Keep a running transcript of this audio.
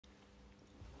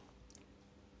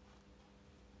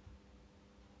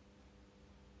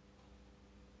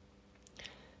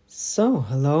So,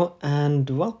 hello and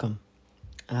welcome.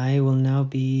 I will now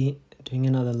be doing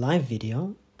another live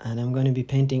video and I'm going to be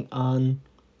painting on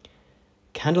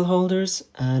candle holders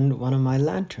and one of my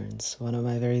lanterns, one of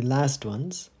my very last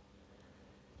ones.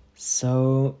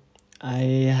 So, I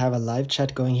have a live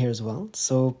chat going here as well,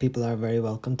 so people are very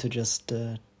welcome to just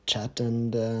chat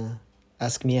and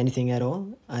ask me anything at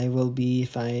all. I will be,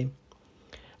 if I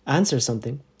answer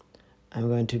something, I'm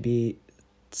going to be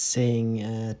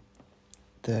saying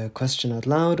the question out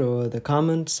loud or the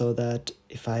comment so that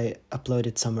if I upload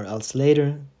it somewhere else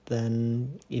later,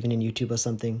 then even in YouTube or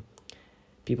something,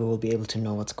 people will be able to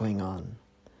know what's going on.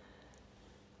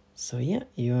 So yeah,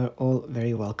 you're all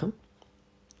very welcome.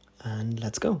 And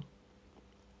let's go.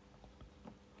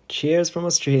 Cheers from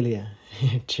Australia.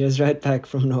 Cheers right back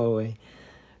from Norway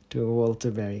to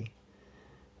Walterberry.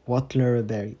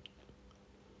 Watlerberry.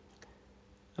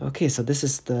 Okay, so this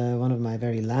is one of my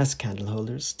very last candle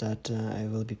holders that I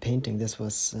will be painting. This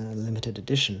was a limited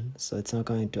edition, so it's not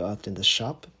going to out in the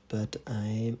shop, but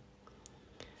I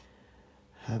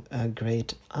have a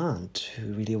great aunt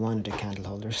who really wanted a candle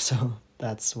holder, so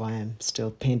that's why I'm still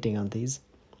painting on these.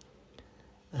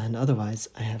 And otherwise,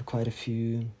 I have quite a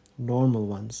few normal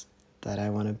ones that I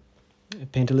want to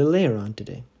paint a little later on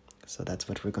today. So that's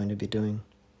what we're going to be doing.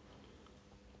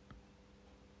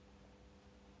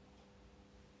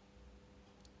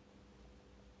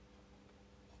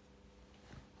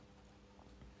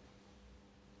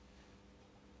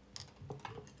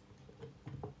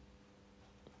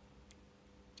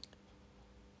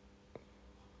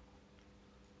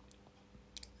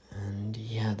 And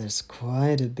yeah, there's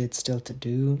quite a bit still to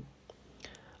do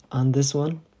on this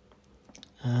one.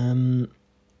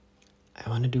 I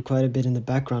want to do quite a bit in the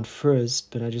background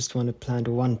first, but I just want to plant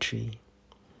one tree.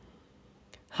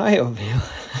 Hi, Ovil.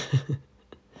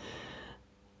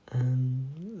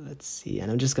 Let's see,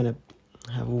 and I'm just gonna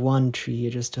have one tree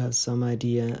here just to have some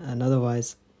idea, and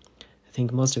otherwise I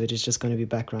think most of it is just going to be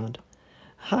background.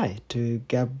 Hi to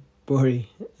Gabori.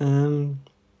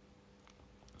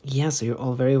 Yeah, so you're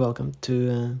all very welcome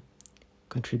to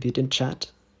contribute in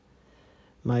chat.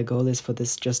 My goal is for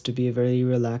this just to be a very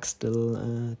relaxed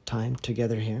little time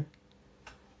together here.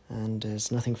 And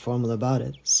there's nothing formal about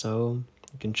it, so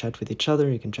you can chat with each other,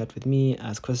 you can chat with me,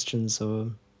 ask questions, or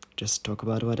just talk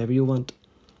about whatever you want.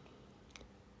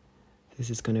 This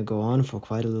is going to go on for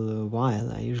quite a little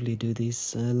while. I usually do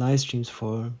these live streams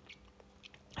for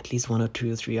at least 1 or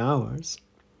 2 or 3 hours.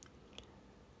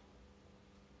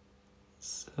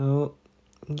 So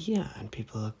yeah, and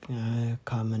people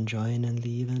come and join and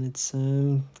leave, and it's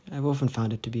I've often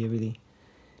found it to be a really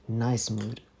nice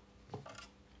mood.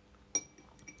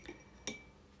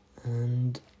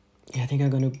 And yeah, I think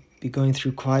I'm going to be going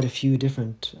through quite a few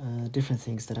different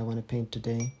things that I want to paint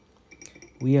today.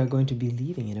 We are going to be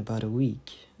leaving in about a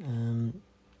week in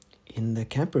the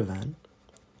camper van.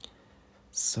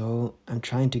 So I'm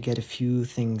trying to get a few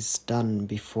things done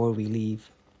before we leave.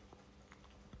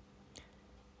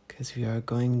 Because we are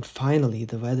going, finally,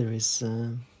 the weather is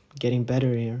getting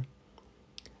better here.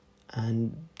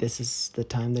 And this is the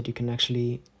time that you can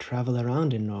actually travel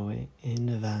around in Norway in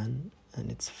a van. And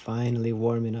it's finally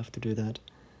warm enough to do that.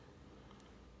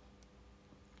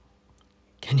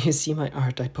 Can you see my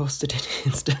art? I posted it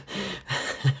Insta.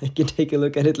 I can take a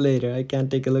look at it later. I can't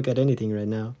take a look at anything right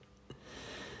now.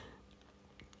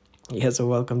 Yeah, so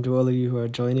welcome to all of you who are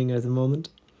joining at the moment.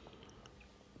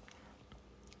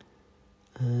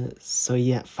 So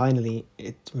yeah, finally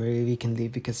we can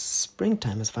leave because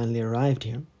springtime has finally arrived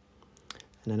here.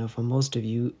 And I know for most of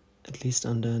you, at least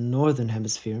on the northern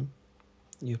hemisphere,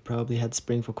 you've probably had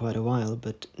spring for quite a while,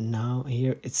 but now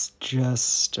here it's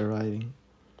just arriving.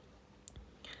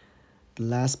 The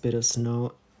last bit of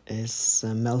snow is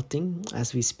melting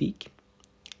as we speak,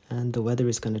 and the weather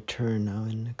is going to turn now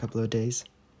in a couple of days.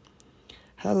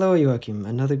 Hello Joachim,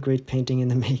 another great painting in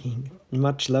the making.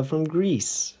 Much love from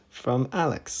Greece, from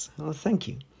Alex. Oh, thank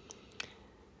you.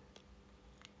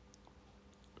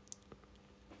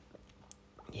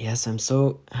 Yes, I'm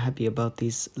so happy about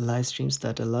these live streams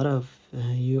that a lot of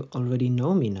you already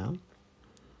know me now.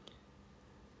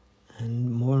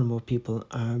 And more people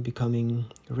are becoming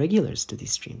regulars to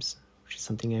these streams, which is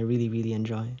something I really, really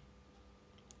enjoy.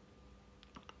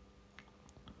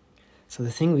 So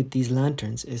the thing with these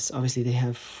lanterns is obviously they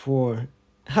have 4...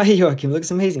 Hi Joachim,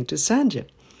 looks amazing. To Sanja.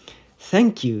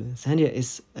 Thank you. Sanja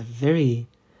is a very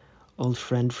old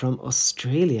friend from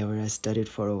Australia where I studied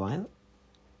for a while.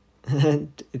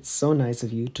 And it's so nice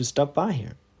of you to stop by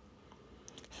here.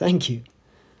 Thank you.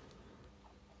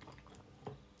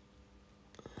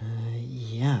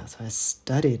 Yeah, so I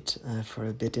studied for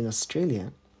a bit in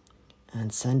Australia.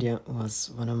 And Sandhya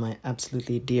was one of my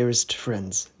absolutely dearest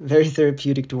friends. Very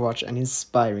therapeutic to watch and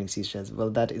inspiring, she says. Well,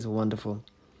 that is wonderful.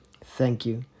 Thank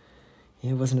you.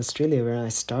 It was in Australia where I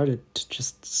started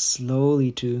just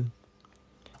slowly to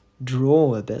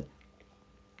draw a bit.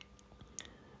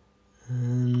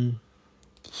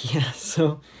 Yeah,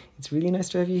 so it's really nice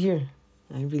to have you here.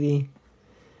 I really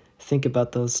think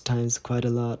about those times quite a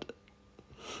lot.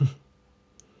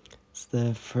 It's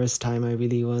the first time I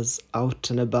really was out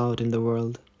and about in the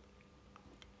world.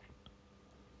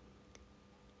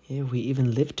 Yeah, we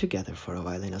even lived together for a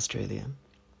while in Australia.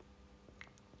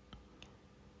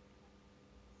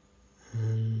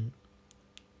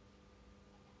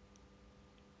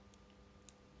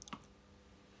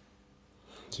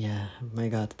 Yeah, my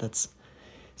God, that's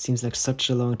seems like such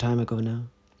a long time ago now.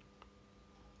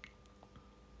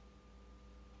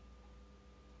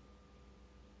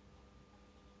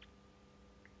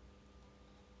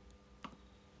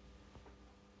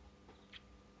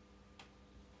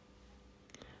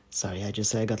 Sorry, I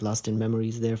got lost in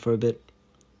memories there for a bit.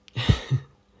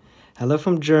 Hello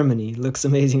from Germany. Looks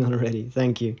amazing already.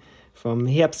 Thank you. From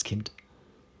Herbstkind.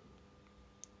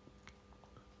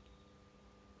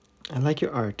 I like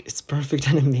your art. It's perfect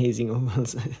and amazing. Oh,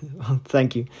 well,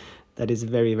 thank you. That is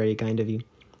very, very kind of you.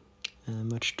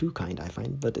 Much too kind, I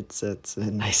find, but it's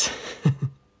nice.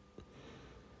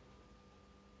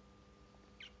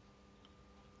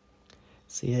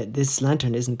 So yeah, this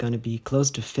lantern isn't going to be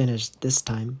close to finished this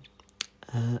time.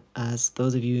 As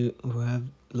those of you who have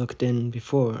looked in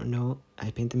before know,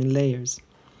 I paint them in layers.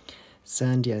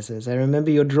 Sandhya says, I remember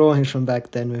your drawings from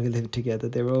back then when we lived together.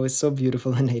 They were always so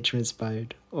beautiful and nature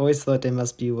inspired. Always thought they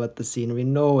must be what the scenery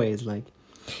in Norway is like.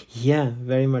 Yeah,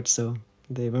 very much so.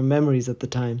 They were memories at the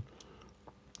time.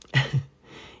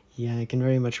 Yeah, I can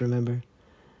very much remember.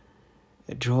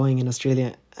 Drawing in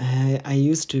Australia, I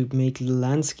used to make little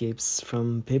landscapes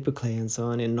from paper clay and so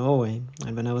on in Norway.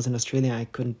 And when I was in Australia, I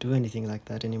couldn't do anything like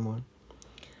that anymore.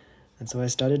 And so I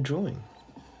started drawing.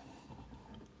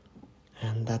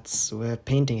 And that's where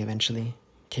painting eventually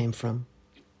came from.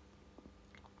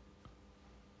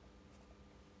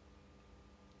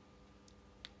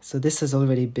 So this is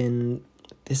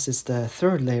the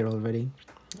third layer already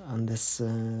on this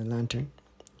lantern.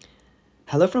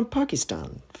 Hello from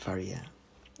Pakistan, Faria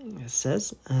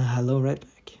says. Hello right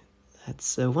back.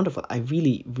 That's wonderful. I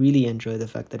really, really enjoy the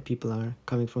fact that people are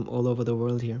coming from all over the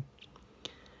world here.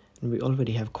 And we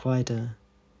already have quite a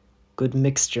good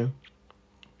mixture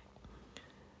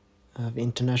of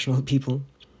international people.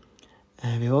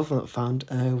 We also found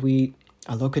we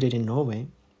are located in Norway,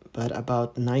 but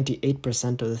about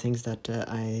 98% of the things that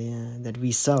that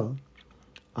we sell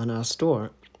on our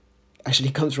store actually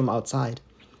comes from outside.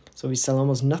 So we sell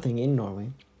almost nothing in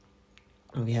Norway.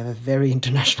 And we have a very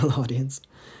international audience,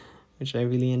 which I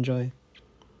really enjoy.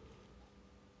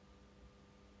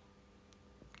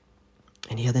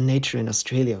 And yeah, the nature in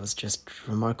Australia was just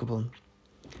remarkable.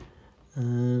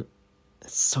 It's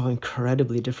so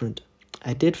incredibly different.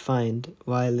 I did find,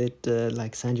 while it,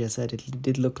 like Sandhya said, it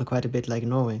did look quite a bit like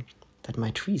Norway, that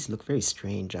my trees look very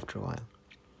strange after a while.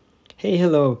 Hey,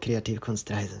 hello, Kreativ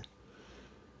Kunstreise.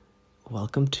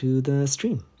 Welcome to the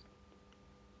stream.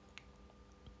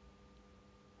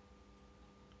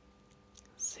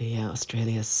 So yeah,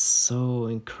 Australia is so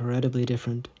incredibly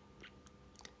different.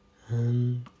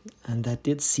 And that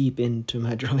did seep into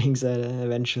my drawings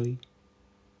eventually.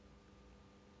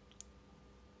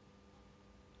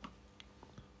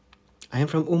 I am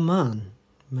from Oman.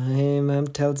 My mom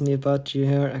tells me about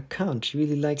your account. She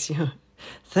really likes you.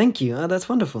 Thank you. Oh, that's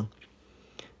wonderful.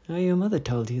 Oh, your mother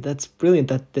told you. That's brilliant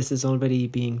that this is already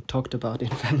being talked about in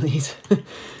families. I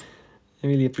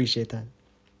really appreciate that.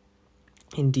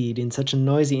 Indeed, in such a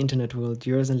noisy internet world,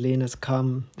 yours and Lena's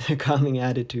calming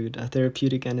attitude are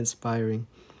therapeutic and inspiring.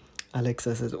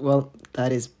 Alexa says, well,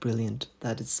 that is brilliant.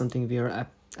 That is something we are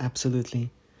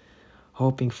absolutely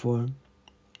hoping for.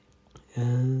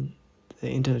 The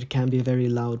internet can be a very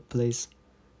loud place.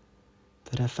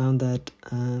 But I found that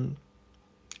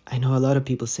I know a lot of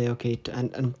people say, okay,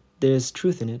 and there's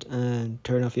truth in it,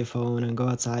 turn off your phone and go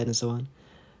outside and so on.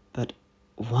 But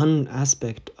one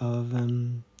aspect of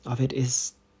it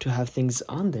is to have things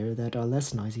on there that are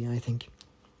less noisy, I think.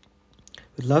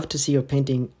 Would love to see your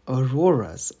painting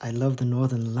auroras. I love the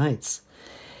northern lights.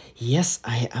 Yes,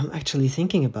 I am actually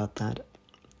thinking about that.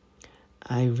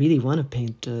 I really want to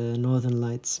paint northern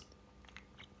lights.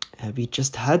 We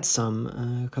just had some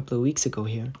a couple of weeks ago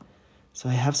here. So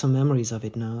I have some memories of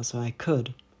it now, so I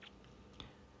could.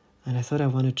 And I thought I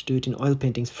wanted to do it in oil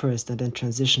paintings first and then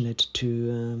transition it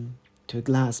to a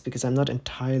glass, because I'm not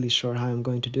entirely sure how I'm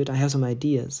going to do it. I have some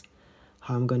ideas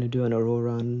how I'm going to do an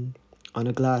aurora on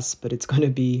a glass, but it's going to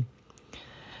be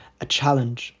a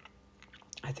challenge.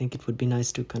 I think it would be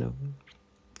nice to kind of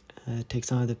take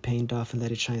some of the paint off and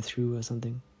let it shine through or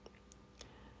something.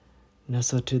 Now,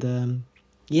 so to the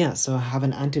so I have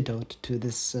an antidote to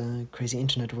this crazy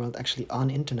internet world. Actually, on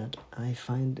internet, I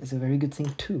find is a very good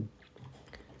thing too.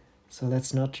 So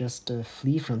let's not just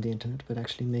flee from the internet, but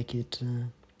actually make it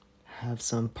have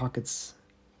some pockets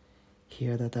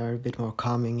here that are a bit more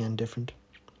calming and different.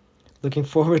 Looking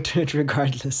forward to it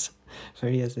regardless.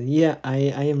 Very yes, yeah, I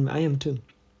am too.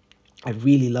 I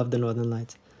really love the Northern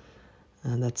Lights,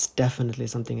 and that's definitely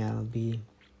something I'll be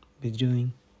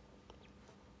doing.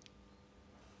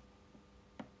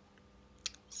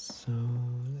 So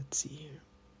let's see here.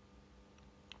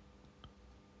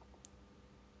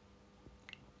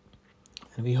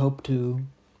 And we hope to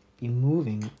be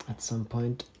moving at some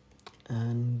point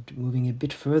and moving a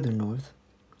bit further north,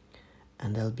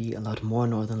 and there'll be a lot more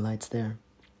Northern Lights there.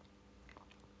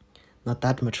 Not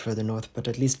that much further north, but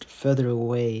at least further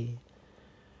away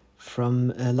from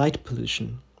light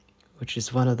pollution, which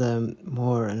is one of the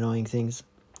more annoying things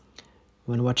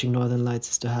when watching Northern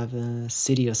Lights, is to have a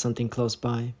city or something close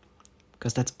by,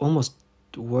 because that's almost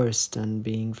worse than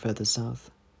being further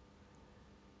south.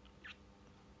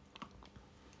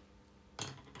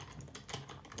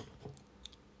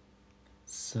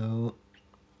 So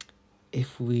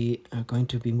if we are going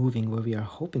to be moving where we are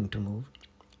hoping to move,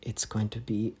 it's going to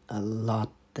be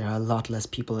there are a lot less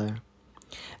people there.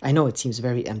 I know it seems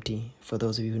very empty for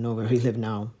those of you who know where we live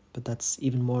now, but that's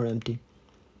even more empty.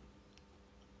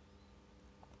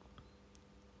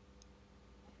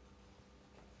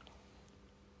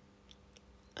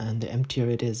 And the emptier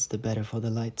it is, the better for the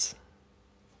lights.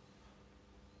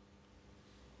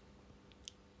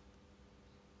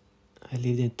 I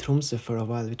lived in Tromsø for a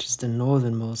while, which is the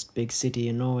northernmost big city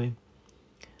in Norway.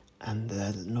 And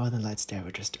the Northern Lights there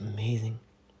were just amazing.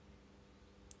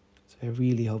 So I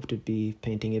really hope to be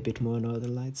painting a bit more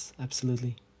Northern Lights,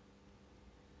 absolutely.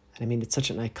 And I mean, it's such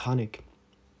an iconic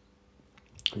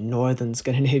northern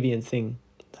Scandinavian thing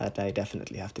that I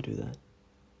definitely have to do that.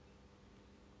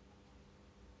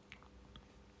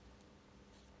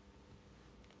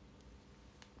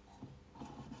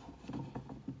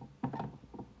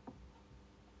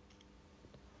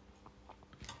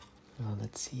 Well,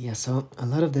 let's see. Yeah, so a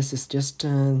lot of this is just,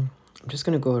 I'm just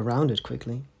going to go around it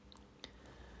quickly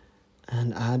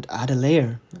and add a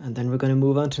layer, and then we're going to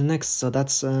move on to the next. So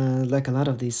that's like a lot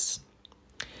of these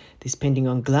painting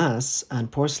on glass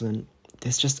and porcelain,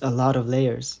 there's just a lot of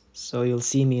layers. So you'll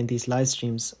see me in these live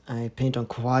streams, I paint on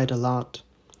quite a lot,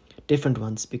 different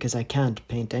ones, because I can't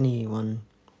paint any one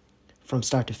from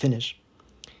start to finish,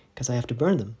 because I have to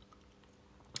burn them,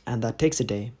 and that takes a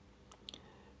day.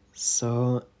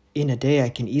 So in a day I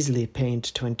can easily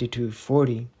paint 20 to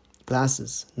 40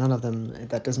 glasses. None of them,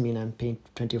 that doesn't mean I'm paint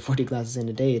 20 or 40 glasses in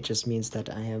a day, it just means that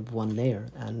I have one layer,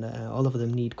 and all of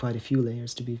them need quite a few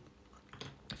layers to be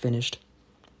finished.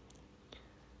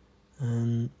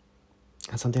 And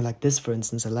something like this, for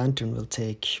instance, a lantern will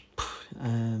take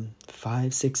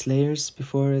 5-6 layers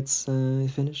before it's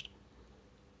finished.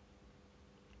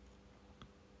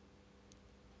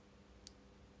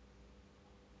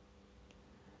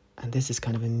 And this is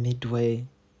kind of a midway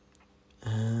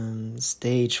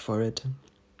stage for it,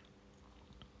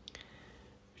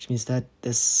 which means that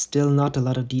there's still not a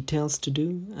lot of details to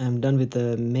do. I'm done with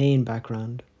the main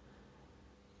background,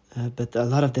 but a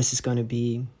lot of this is going to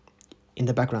be in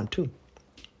the background too.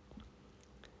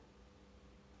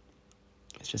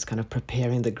 It's just kind of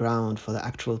preparing the ground for the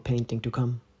actual painting to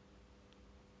come.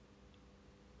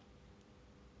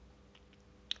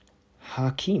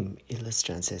 Hakim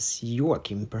Illustran says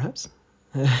Joachim, perhaps?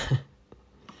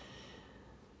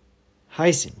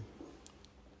 Hi, Sim.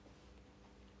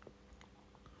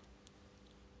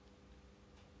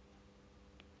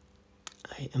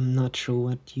 I am not sure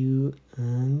what you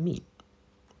mean.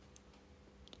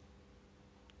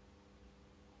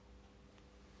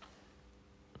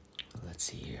 Let's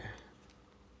see here.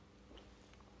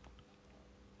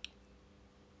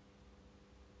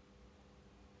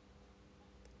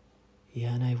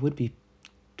 Yeah, and I would be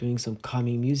doing some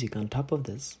calming music on top of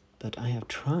this, but I have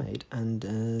tried, and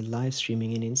live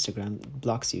streaming in Instagram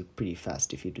blocks you pretty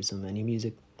fast if you do so many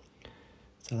music.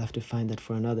 So I'll have to find that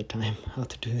for another time, how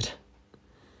to do it.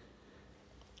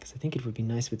 Because I think it would be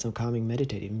nice with some calming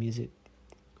meditative music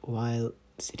while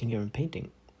sitting here and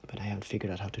painting, but I haven't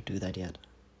figured out how to do that yet.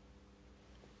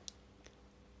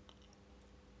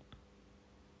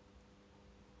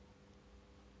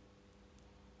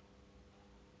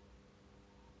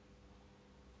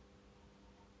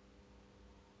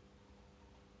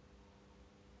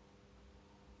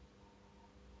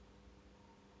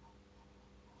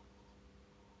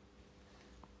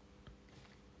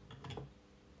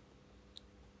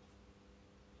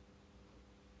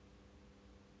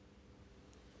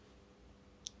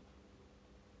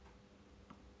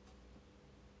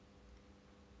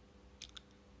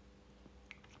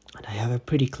 have a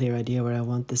pretty clear idea where I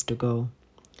want this to go.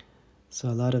 So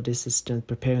a lot of this is just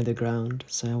preparing the ground.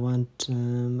 So I want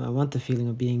the feeling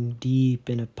of being deep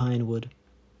in a pine wood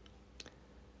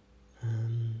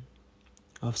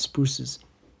of spruces.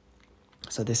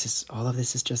 So all of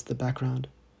this is just the background.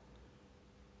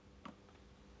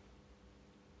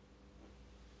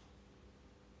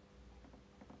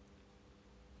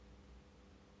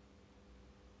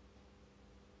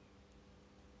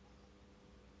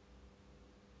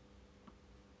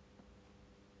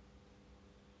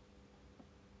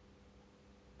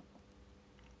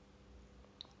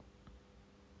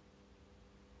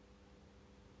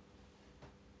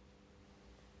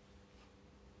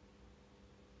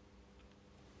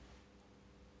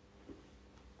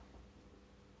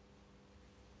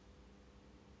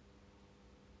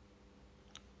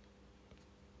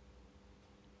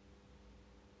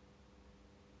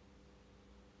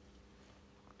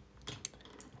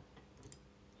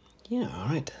 Yeah, all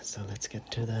right, so let's get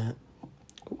to the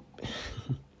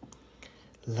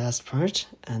last part,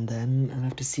 and then I'll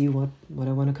have to see what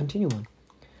I want to continue on.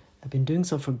 I've been doing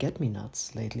some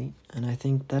forget-me-nots lately, and I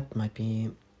think that might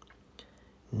be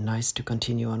nice to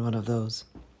continue on one of those.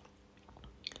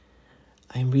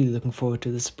 I'm really looking forward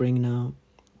to the spring now.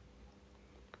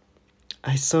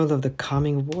 I so love the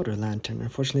calming water lantern.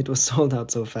 Unfortunately, it was sold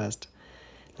out so fast.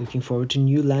 Looking forward to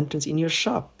new lanterns in your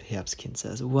shop, Hyapskin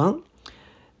says. Well,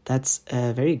 that's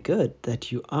very good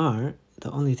that you are.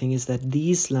 The only thing is that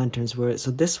these lanterns were...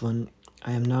 So this one,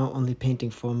 I am now only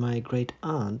painting for my great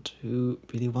aunt, who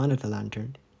really wanted the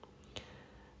lantern.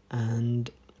 And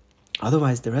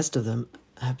otherwise, the rest of them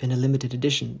have been a limited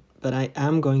edition. But I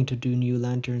am going to do new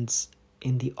lanterns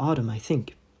in the autumn, I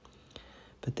think.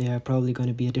 But they are probably going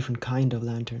to be a different kind of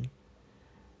lantern.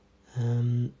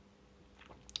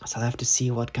 So I'll have to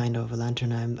see what kind of a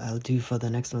lantern I'll do for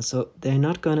the next one. So they're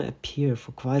not going to appear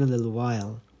for quite a little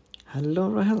while. Hello,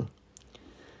 Rahel.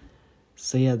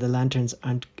 So yeah, the lanterns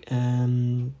aren't...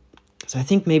 so I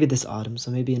think maybe this autumn,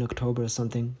 so maybe in October or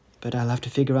something. But I'll have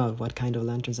to figure out what kind of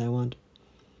lanterns I want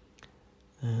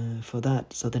for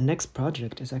that. So the next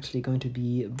project is actually going to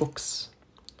be books.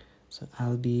 So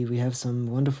we have some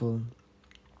wonderful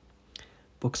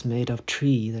books made of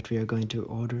tree that we are going to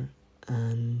order.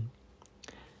 And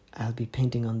I'll be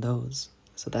painting on those.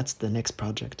 So that's the next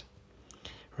project.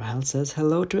 Rahel says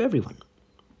hello to everyone.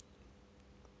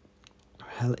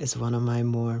 Rahel is one of my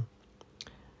more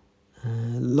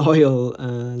loyal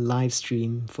live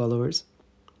stream followers.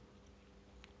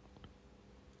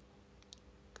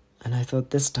 And I thought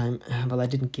this time, well, I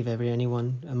didn't give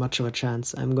anyone much of a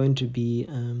chance. I'm going to be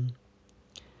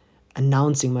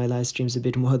announcing my live streams a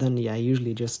bit more than I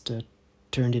usually just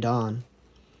turned it on.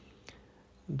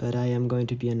 But I am going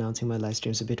to be announcing my live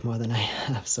streams a bit more than I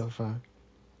have so far.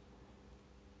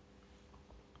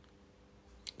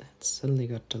 That suddenly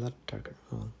got a lot darker.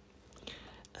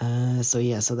 Oh. So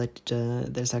yeah, so that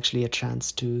there's actually a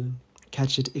chance to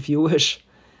catch it if you wish.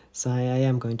 So I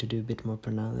am going to do a bit more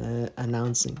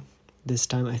announcing. This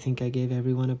time I think I gave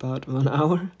everyone about 1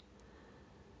 hour.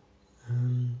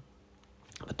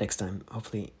 But next time,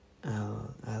 hopefully,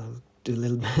 I'll do a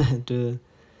little do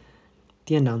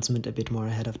the announcement a bit more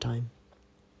ahead of time.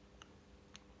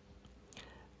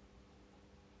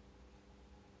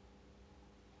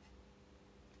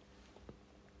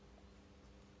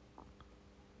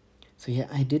 So yeah,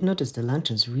 I did notice the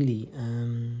lanterns really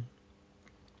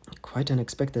quite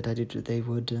unexpected that they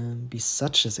would be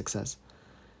such a success.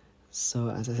 So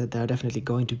as I said, there are definitely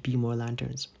going to be more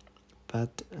lanterns,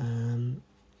 but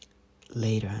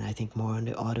later, and I think more in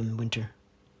the autumn, winter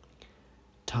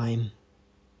time,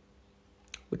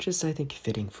 which is, I think,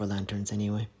 fitting for lanterns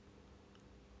anyway.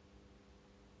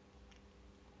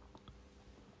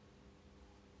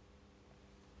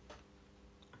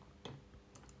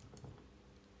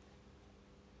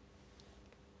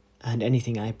 And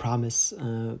anything I promise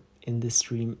in this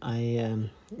stream, I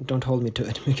don't hold me to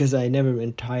it, because I never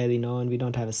entirely know, and we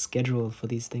don't have a schedule for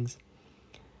these things.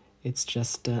 It's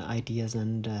just ideas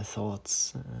and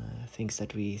thoughts, things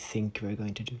that we think we're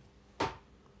going to do.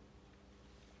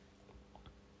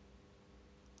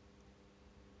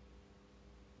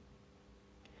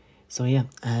 So yeah,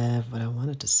 what I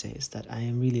wanted to say is that I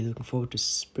am really looking forward to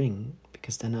spring,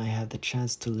 because then I have the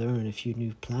chance to learn a few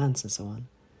new plants and so on.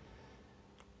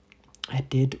 I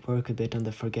did work a bit on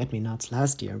the forget-me-nots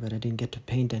last year, but I didn't get to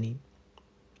paint any.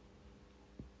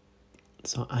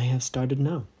 So I have started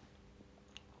now.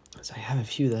 So I have a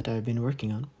few that I've been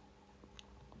working on.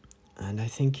 And I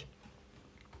think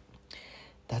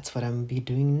that's what I'm going to be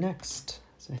doing next.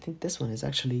 So I think this one is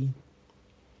actually,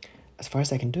 as far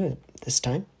as I can do it this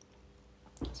time.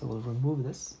 So we'll remove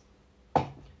this.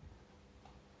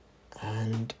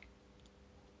 and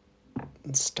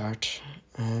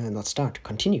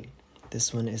continue.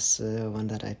 This one is one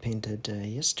that I painted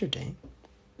yesterday.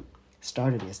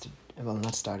 Started yesterday. Well,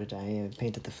 not started. I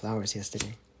painted the flowers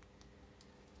yesterday.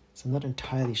 So I'm not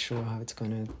entirely sure how it's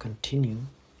going to continue.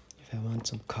 If I want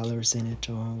some colors in it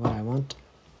or what I want.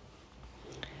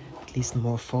 At least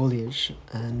more foliage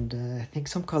and I think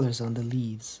some colors on the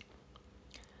leaves.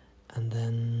 And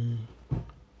then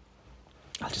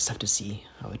I'll just have to see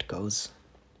how it goes.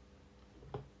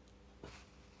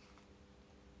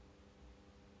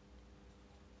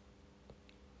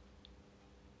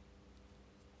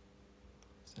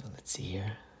 So let's see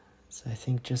here. So I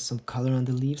think just some color on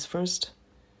the leaves first.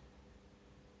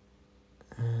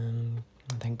 And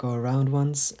then go around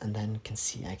once, and then I can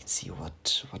see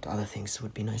what other things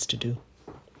would be nice to do.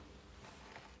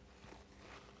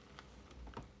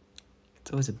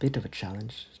 It's always a bit of a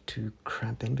challenge to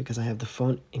cramp in because I have the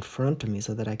phone in front of me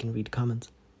so that I can read comments.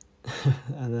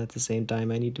 And at the same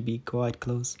time I need to be quite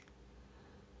close.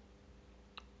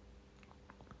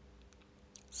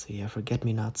 So yeah,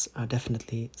 forget-me-nots are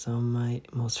definitely some of my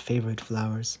most favorite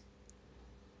flowers.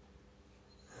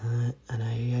 And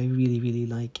I really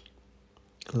like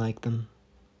them.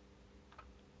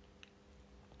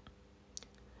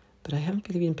 But I haven't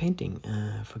really been painting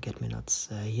forget-me-nots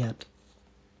yet.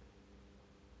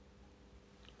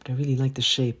 But I really like the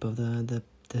shape of the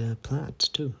plant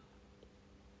too.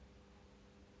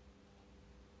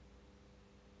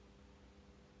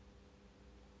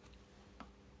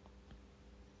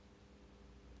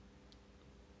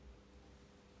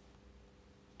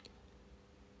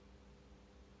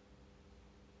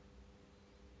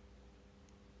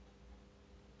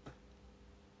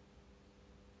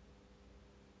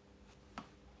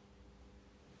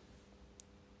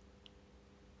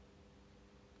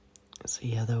 So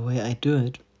yeah, the way I do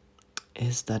it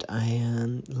is that I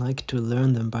like to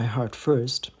learn them by heart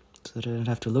first, so that I don't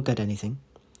have to look at anything.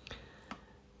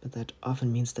 But that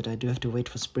often means that I do have to wait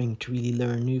for spring to really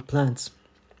learn new plants.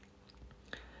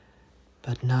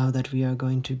 But now that we are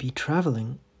going to be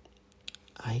traveling,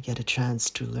 I get a chance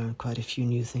to learn quite a few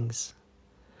new things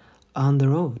on the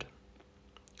road.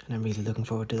 And I'm really looking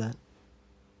forward to that.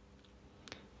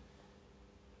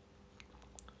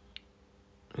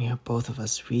 We are both of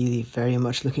us really very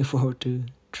much looking forward to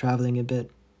traveling a bit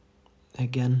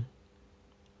again.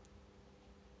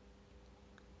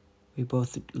 We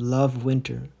both love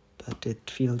winter, but it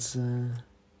feels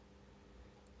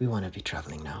we want to be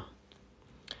traveling now.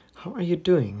 How are you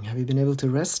doing? Have you been able to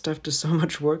rest after so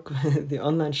much work with the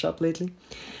online shop lately?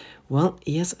 Well,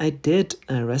 yes, I did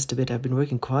rest a bit. I've been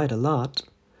working quite a lot.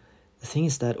 The thing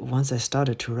is that once I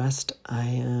started to rest,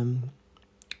 I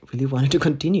really wanted to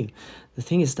continue. The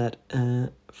thing is that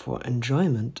for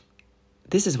enjoyment,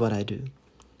 this is what I do.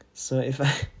 So if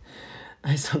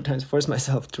I sometimes force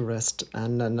myself to rest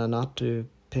and not to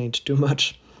paint too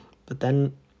much, but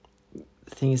then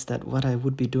the thing is that what I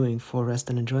would be doing for rest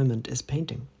and enjoyment is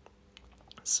painting.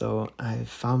 So I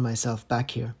found myself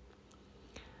back here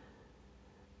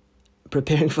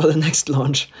preparing for the next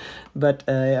launch, but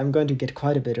I'm going to get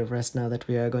quite a bit of rest now that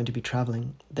we are going to be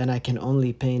traveling. Then I can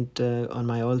only paint on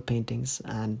my oil paintings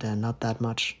and not that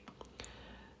much.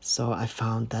 So I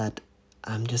found that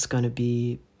I'm just going to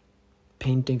be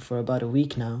painting for about a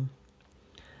week now.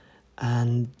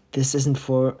 And this isn't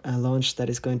for a launch that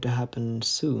is going to happen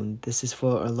soon. This is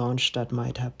for a launch that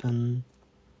might happen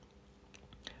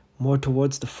more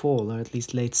towards the fall, or at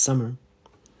least late summer.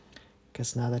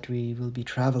 Because now that we will be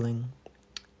traveling,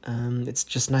 it's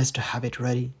just nice to have it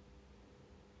ready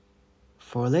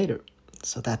for later.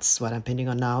 So that's what I'm painting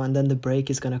on now, and then the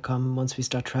break is gonna come once we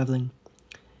start traveling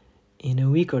in a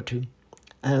week or two,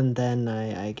 and then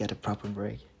I get a proper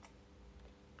break.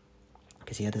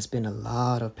 Because yeah, there's been a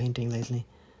lot of painting lately.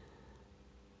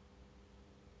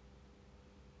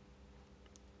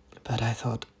 But I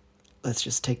thought, let's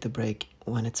just take the break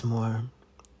when it's more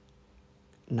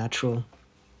natural.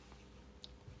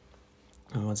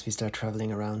 And once we start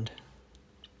traveling around.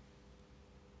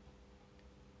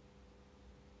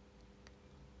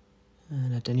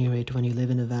 And at any rate, when you live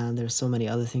in a van, there's so many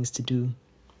other things to do.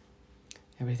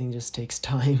 Everything just takes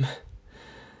time.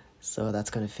 So that's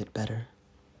going to fit better.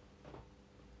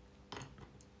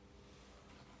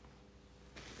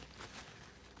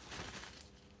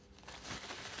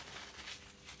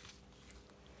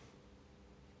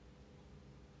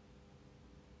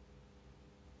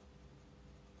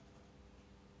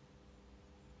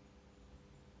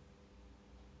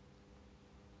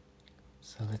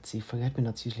 So let's see,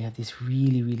 forget-me-nots usually have this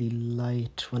really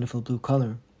light, wonderful blue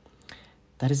color.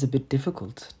 That is a bit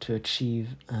difficult to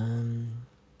achieve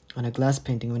on a glass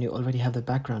painting when you already have the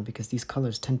background, because these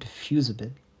colors tend to fuse a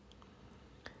bit.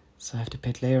 So I have to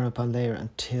paint layer upon layer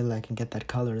until I can get that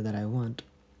color that I want.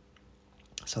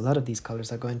 So a lot of these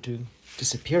colors are going to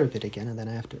disappear a bit again, and then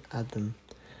I have to add them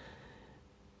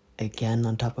again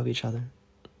on top of each other.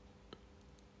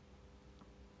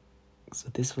 So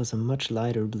this was a much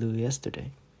lighter blue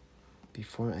yesterday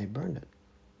before I burned it.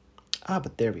 Ah,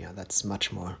 but there we are. That's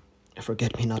much more a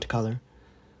forget-me-not color.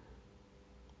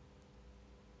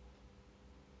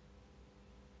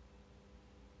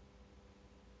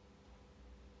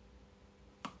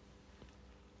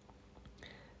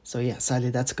 So yeah,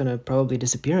 sadly that's gonna probably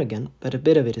disappear again, but a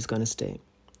bit of it is gonna stay.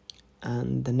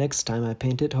 And the next time I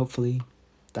paint it, hopefully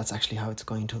that's actually how it's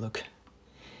going to look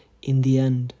in the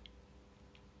end.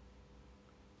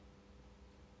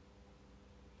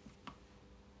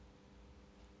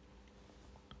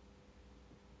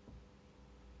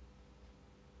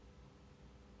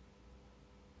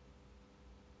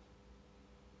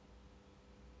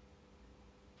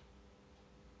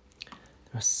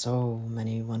 There are so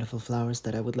many wonderful flowers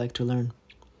that I would like to learn.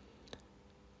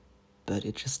 But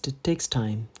it takes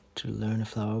time to learn a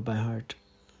flower by heart.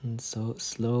 And so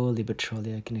slowly but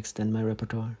surely I can extend my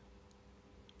repertoire.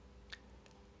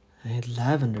 I had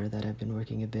lavender that I've been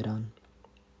working a bit on.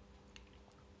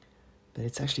 But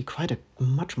it's actually quite a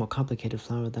much more complicated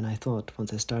flower than I thought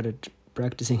once I started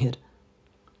practicing it.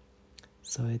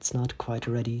 So it's not quite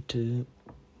ready to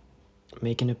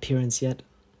make an appearance yet.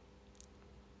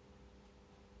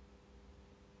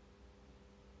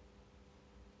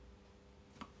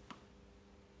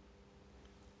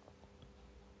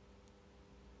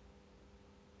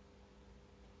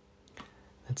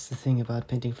 That's the thing about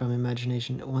painting from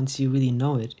imagination. Once you really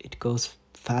know it, it goes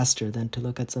faster than to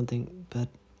look at something, but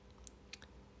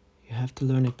you have to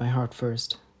learn it by heart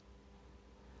first.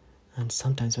 And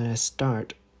sometimes when I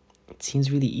start, it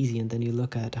seems really easy, and then you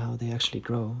look at how they actually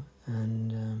grow.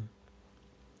 And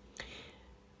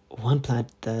one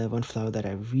flower that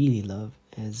I really love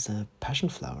is a passion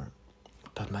flower.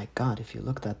 But my God, if you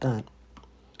looked at that,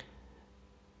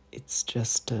 it's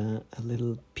just a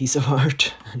little piece of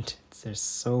art, and there's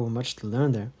so much to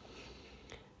learn there.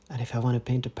 And if I want to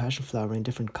paint a passion flower in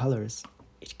different colors,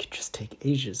 it could just take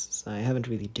ages. So I haven't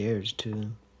really dared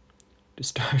to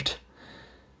start.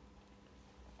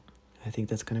 I think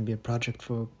that's going to be a project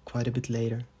for quite a bit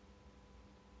later.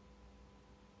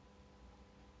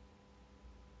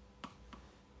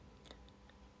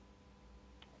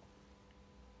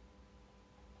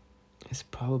 It's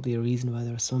probably a reason why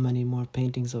there are so many more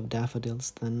paintings of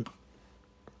daffodils than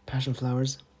passion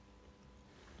flowers.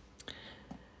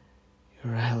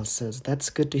 Rahel says, that's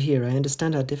good to hear. I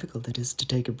understand how difficult it is to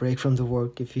take a break from the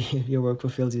work if your work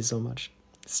fulfills you so much.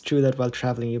 It's true that while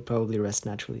traveling you probably rest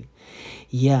naturally.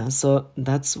 Yeah, so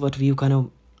that's what we kind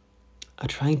of are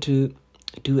trying to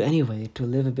do anyway, to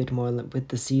live a bit more with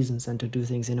the seasons and to do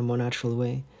things in a more natural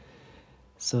way.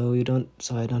 So I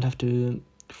don't have to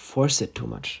force it too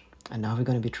much. And now we're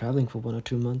going to be traveling for 1 or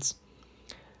 2 months.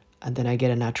 And then I get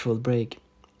a natural break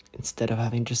instead of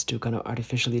having just to kind of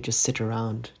artificially just sit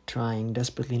around trying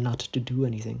desperately not to do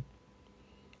anything.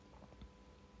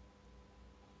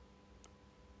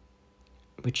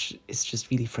 Which is just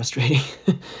really frustrating.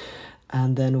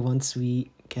 And then once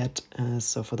we get,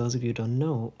 so for those of you who don't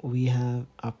know,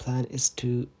 our plan is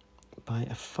to buy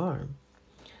a farm.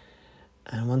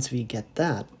 And once we get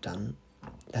that done,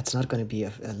 that's not going to be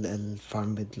a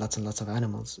farm with lots and lots of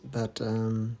animals, but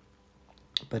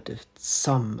if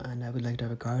some, and I would like to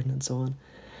have a garden and so on.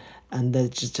 And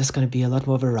there's just going to be a lot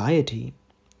more variety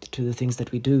to the things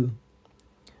that we do.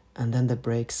 And then the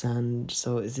breaks, and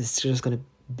so it's just going to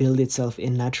build itself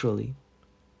in naturally.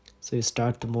 So you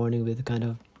start the morning with kind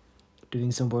of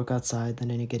doing some work outside, and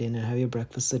then you get in and have your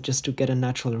breakfast, so just to get a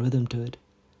natural rhythm to it.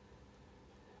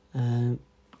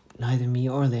 Neither me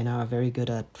or Lena are very good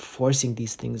at forcing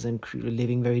these things and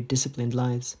living very disciplined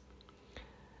lives.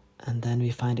 And then we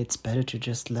find it's better to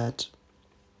just let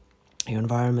your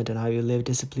environment and how you live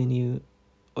discipline you,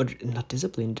 or not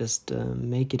discipline, just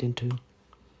make it into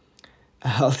a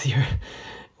healthier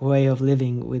way of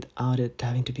living without it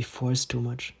having to be forced too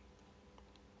much.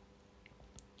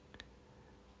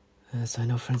 So I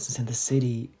know, for instance, in the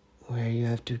city where you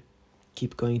have to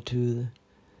keep going to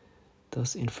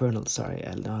those infernal,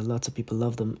 I know lots of people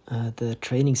love them, the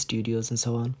training studios and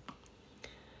so on.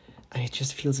 And it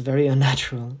just feels very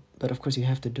unnatural, but of course you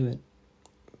have to do it.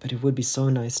 But it would be so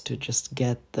nice to just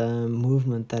get the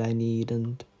movement that I need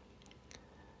and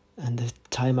the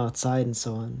time outside and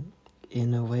so on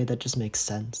in a way that just makes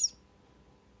sense.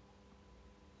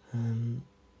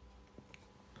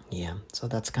 Yeah, so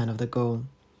that's kind of the goal.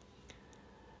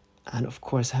 And of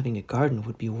course, having a garden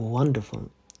would be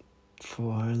wonderful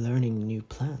for learning new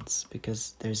plants,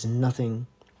 because there's nothing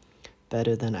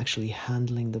better than actually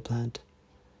handling the plant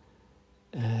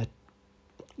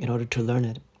in order to learn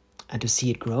it and to see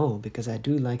it grow, because I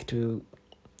do like to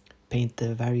paint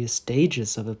the various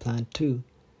stages of a plant too.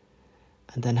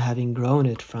 And then having grown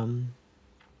it from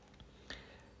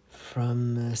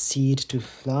seed to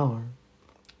flower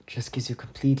just gives you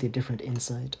completely different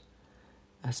insight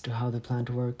as to how the plant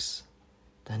works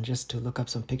than just to look up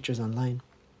some pictures online.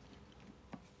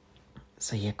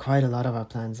 So yeah, quite a lot of our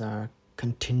plans are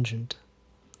contingent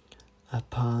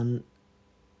upon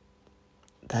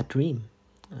that dream.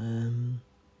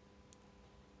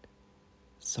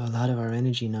 So a lot of our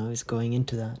energy now is going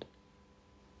into that.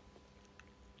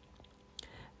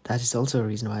 That is also a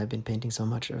reason why I've been painting so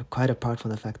much, quite apart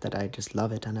from the fact that I just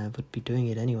love it and I would be doing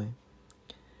it anyway.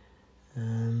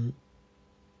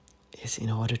 Is in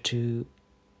order to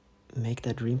make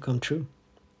that dream come true.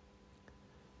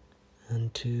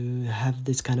 And to have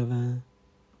this kind of a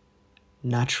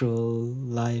natural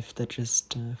life that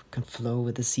just can flow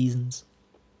with the seasons.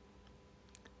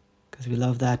 Because we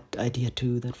love that idea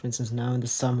too, that for instance now in the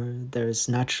summer there is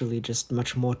naturally just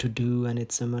much more to do and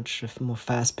it's a much more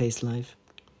fast-paced life.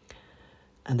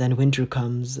 And then winter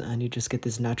comes and you just get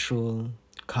this natural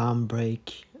calm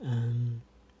break.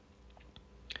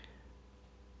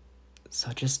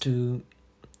 So just to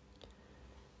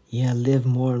live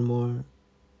more and more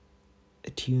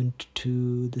attuned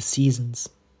to the seasons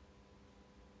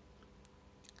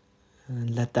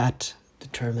and let that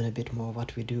determine a bit more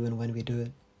what we do and when we do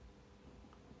it.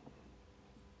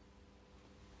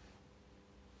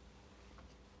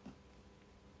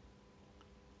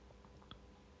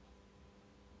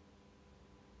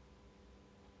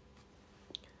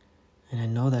 And I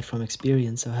know that from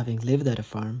experience of having lived at a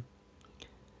farm,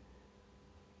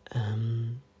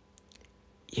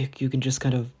 you can just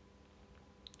kind of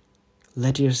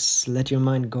let your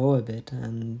mind go a bit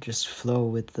and just flow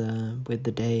with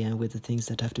the day and with the things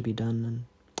that have to be done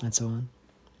and so on.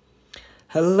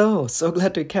 Hello, so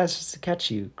glad to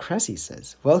catch you, Cressy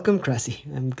says. Welcome, Cressy.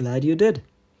 I'm glad you did.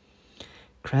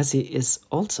 Cressy is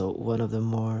also one of the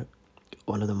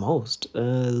most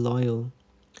loyal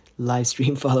live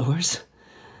stream followers,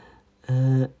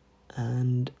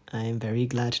 and I'm very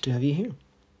glad to have you here.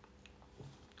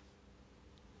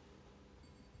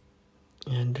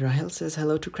 And Rahel says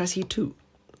hello to Cressy too,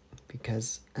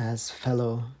 because as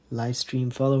fellow live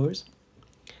stream followers,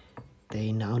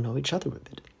 they now know each other a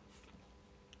bit.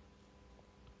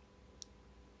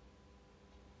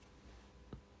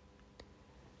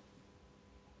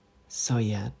 So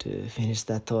yeah, to finish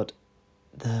that thought,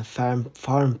 the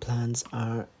farm plans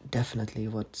are definitely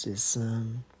what is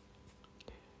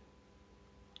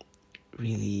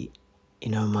really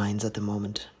in our minds at the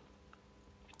moment.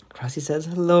 Cressy says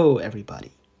hello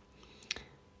everybody.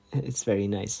 It's very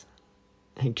nice.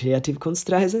 And Creative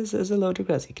Kunstreise says hello to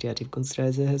Cressy. Creative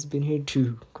Kunstreise has been here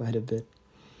too quite a bit.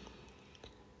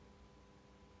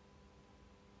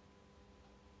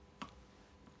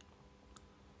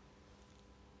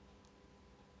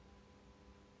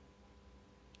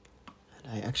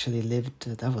 I actually lived,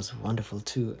 that was wonderful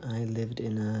too. I lived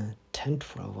in a tent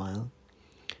for a while,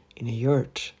 in a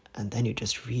yurt, and then you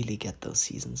just really get those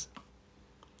seasons.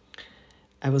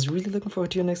 I was really looking forward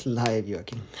to your next live,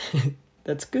 Joachim.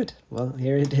 That's good. Well,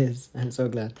 here it is. I'm so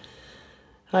glad.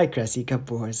 Hi, Cressy,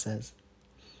 Kapor says.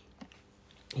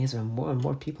 Yes, there are more and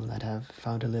more people that have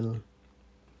found a little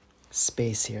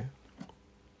space here.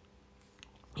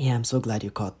 Yeah, I'm so glad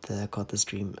you caught the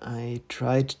stream. I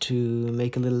tried to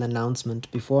make a little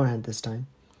announcement beforehand this time,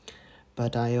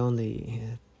 but I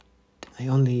only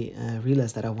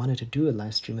realized that I wanted to do a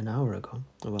live stream an hour ago.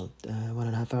 Well,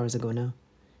 1.5 hours ago now.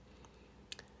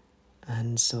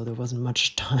 And so there wasn't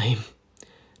much time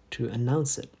to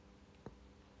announce it.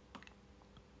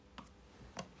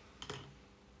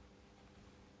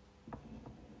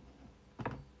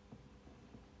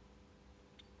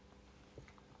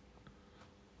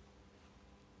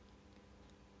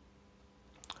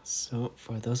 So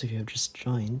for those of you who have just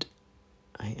joined,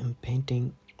 I am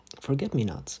painting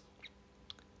forget-me-nots.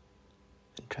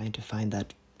 I'm trying to find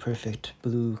that perfect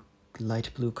blue, light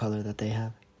blue color that they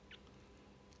have.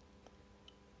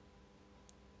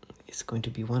 It's going to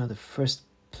be one of the first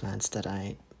plants that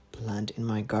I plant in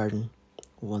my garden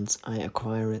once I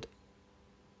acquire it.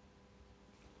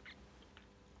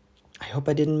 I hope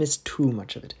I didn't miss too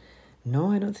much of it.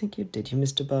 No, I don't think you did. You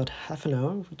missed about half an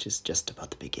hour, which is just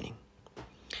about the beginning.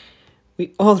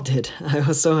 We all did. I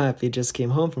was so happy. Just came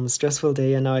home from a stressful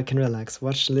day and now I can relax,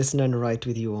 watch, listen and write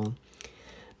with you all.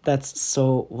 That's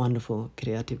so wonderful,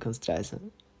 Creative Kunstreise.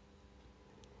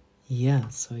 yeah,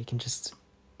 so you can just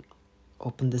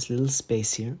open this little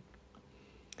space here.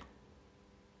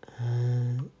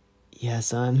 Yeah,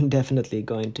 so I'm definitely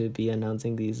going to be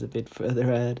announcing these a bit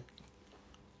further ahead.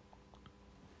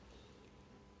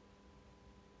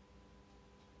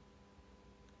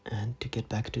 And to get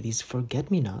back to these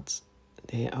forget-me-nots,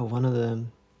 they are one of the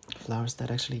flowers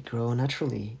that actually grow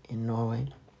naturally in Norway.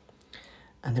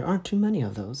 And there aren't too many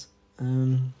of those.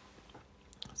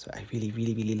 So I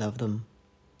really love them.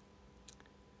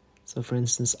 So for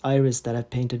instance, iris that I've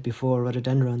painted before,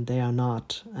 rhododendron, they are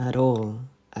not at all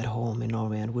at home in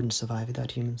Norway and wouldn't survive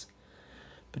without humans.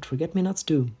 But forget-me-nots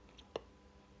do.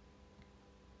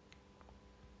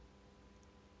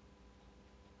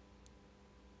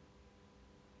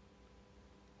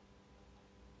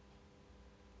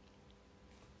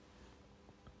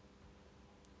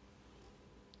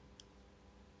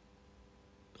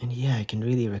 And yeah, I can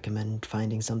really recommend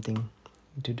finding something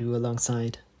to do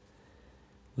alongside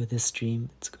with this stream.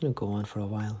 It's gonna go on for a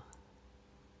while.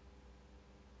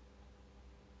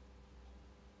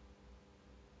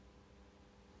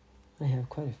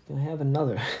 I have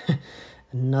another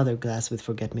another glass with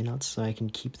forget-me-nots, so I can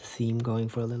keep the theme going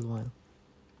for a little while.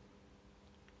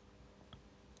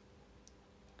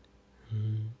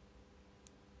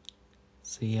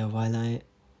 So yeah, while I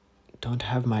don't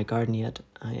have my garden yet,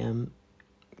 I am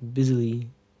busily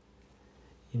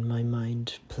in my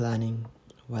mind planning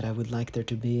what I would like there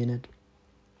to be in it.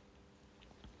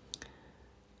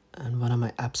 And one of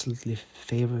my absolutely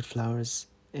favorite flowers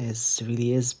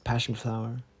really is passion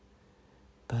flower.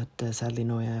 But sadly,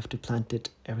 no, I have to plant it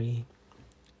every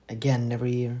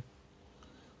year.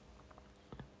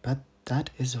 But that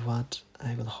is what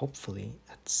I will hopefully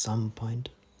at some point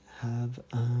have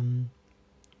a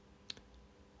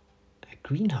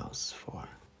greenhouse for.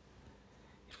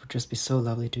 It would just be so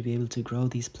lovely to be able to grow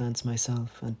these plants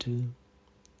myself and to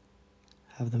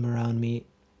have them around me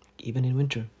even in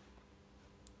winter.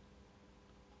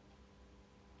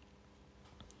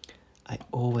 I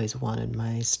always wanted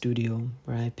my studio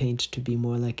where I paint to be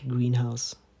more like a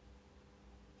greenhouse.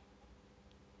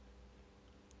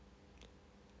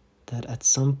 That at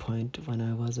some point when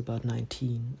I was about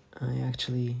 19, I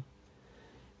actually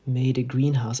made a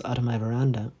greenhouse out of my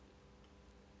veranda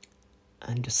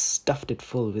and just stuffed it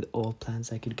full with all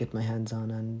plants I could get my hands on,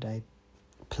 and I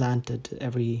planted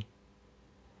every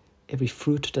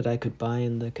fruit that I could buy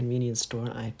in the convenience store.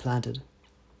 I planted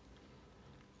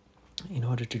in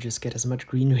order to just get as much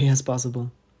greenery as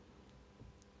possible.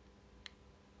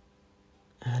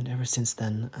 And ever since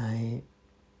then, I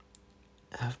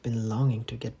have been longing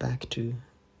to get back to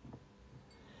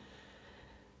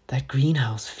that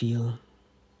greenhouse feel.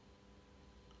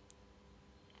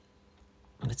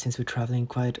 But since we're traveling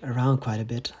around quite a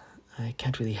bit, I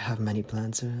can't really have many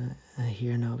plants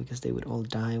here now because they would all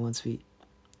die once we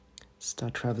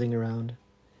start traveling around.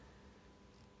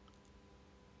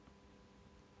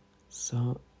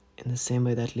 So in the same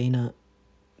way that Lena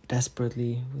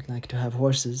desperately would like to have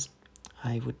horses,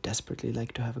 I would desperately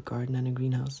like to have a garden and a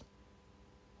greenhouse.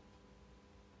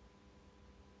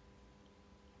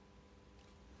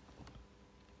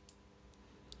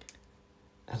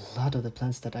 A lot of the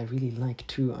plants that I really like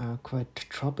too are quite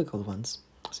tropical ones.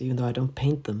 So even though I don't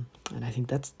paint them, and I think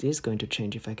that is going to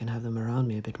change if I can have them around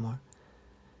me a bit more.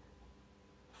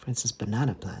 For instance,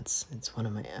 banana plants. It's one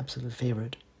of my absolute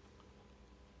favorite.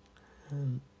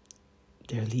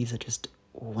 Their leaves are just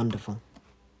wonderful.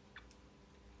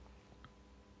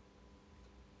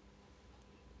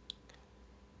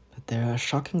 But there are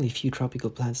shockingly few tropical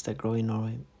plants that grow in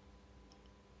Norway.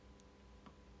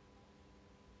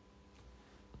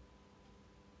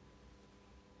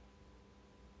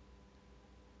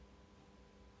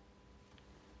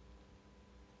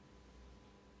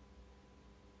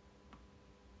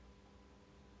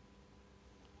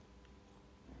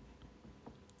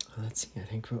 Let's see, I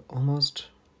think we're almost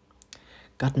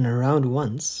gotten around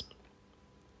once.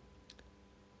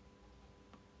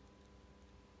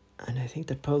 And I think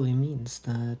that probably means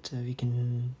that we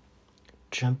can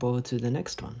jump over to the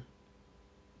next one.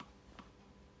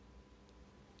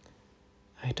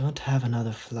 I don't have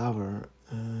another flower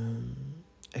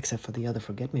except for the other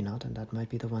forget-me-not, and that might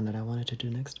be the one that I wanted to do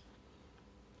next.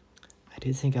 I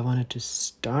did think I wanted to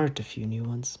start a few new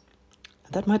ones.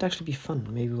 And that might actually be fun.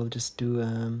 Maybe we'll just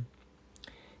do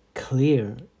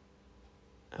clear,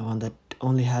 one that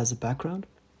only has a background,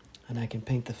 and I can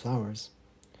paint the flowers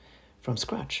from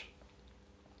scratch.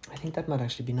 I think that might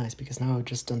actually be nice because now I've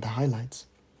just done the highlights.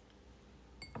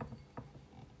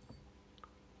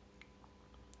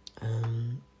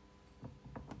 And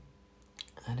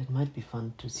it might be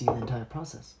fun to see the entire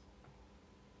process.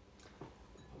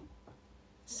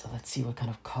 So let's see what kind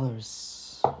of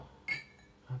colors are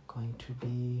going to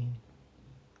be.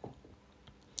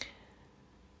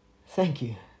 Thank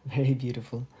you. Very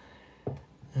beautiful.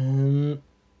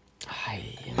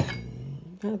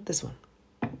 This one.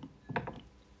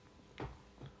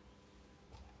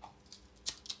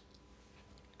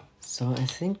 So I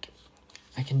think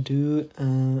I can do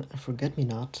a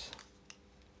forget-me-not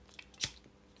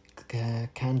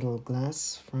candle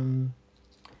glass from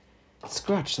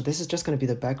scratch. So this is just going to be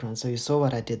the background. So you saw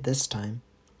what I did this time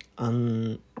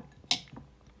on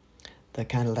the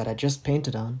candle that I just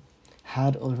painted on.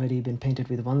 Had already been painted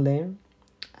with one layer,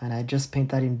 and I just paint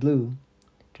that in blue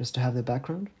just to have the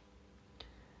background.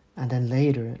 And then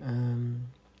later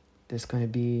there's going to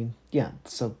be,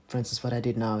 so for instance what I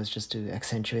did now is just to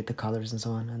accentuate the colors and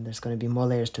so on, and there's going to be more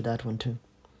layers to that one too.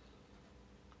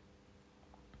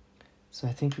 So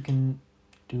I think we can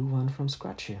do one from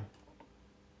scratch here.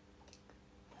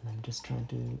 And I'm just trying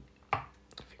to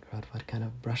figure out what kind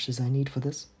of brushes I need for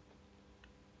this.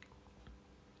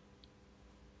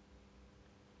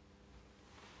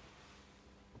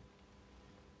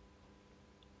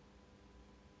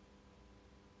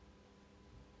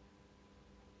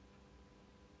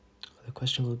 The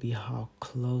question will be how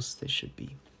close they should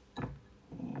be.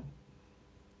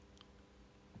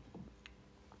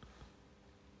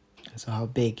 So how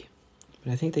big?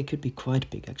 But I think they could be quite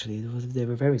big actually. They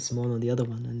were very small on the other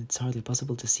one, and it's hardly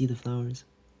possible to see the flowers.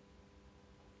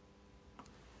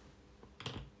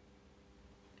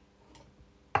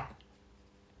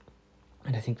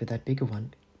 And I think with that bigger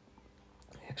one,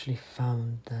 I actually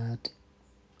found that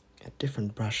a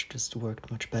different brush just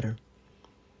worked much better.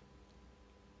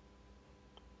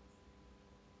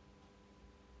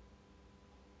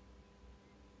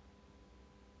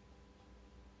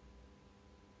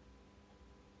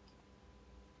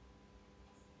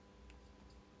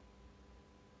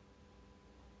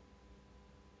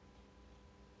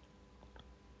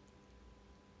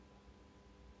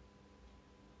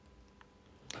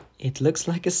 It looks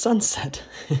like a sunset.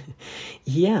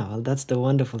 Yeah, well, that's the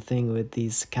wonderful thing with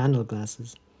these candle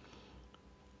glasses,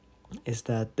 is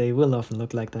that they will often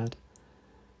look like that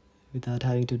without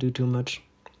having to do too much.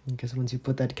 Because once you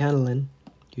put that candle in,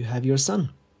 you have your sun.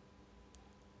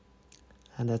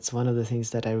 And that's one of the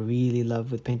things that I really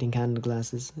love with painting candle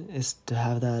glasses, is to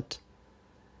have that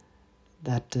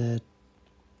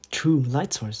true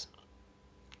light source.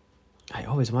 I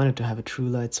always wanted to have a true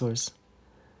light source.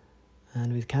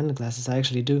 And with candle glasses, I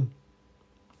actually do.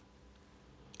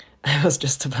 I was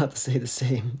just about to say the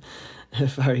same,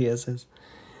 Faria says.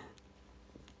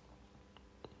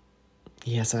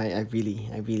 Yes, I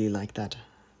really like that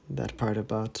part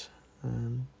about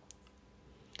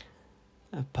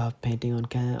painting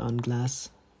on glass.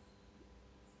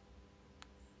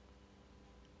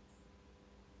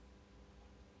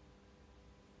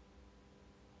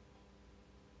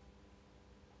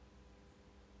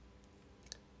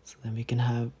 So then we can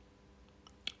have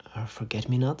our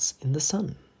forget-me-nots in the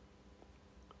sun.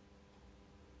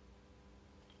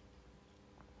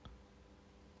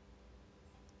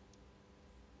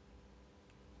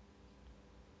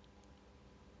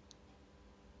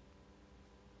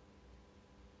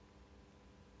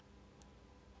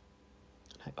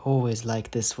 I always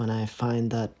like this when I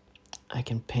find that I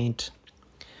can paint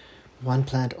one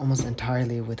plant almost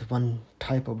entirely with one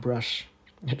type of brush.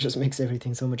 It just makes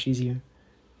everything so much easier.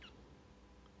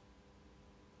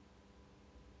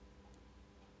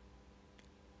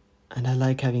 And I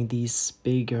like having these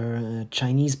bigger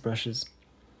Chinese brushes,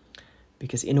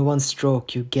 because in one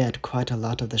stroke you get quite a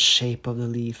lot of the shape of the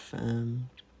leaf and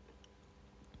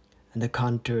the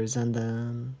contours and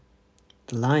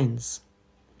the lines.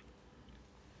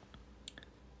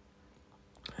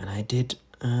 And I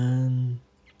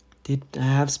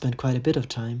have spent quite a bit of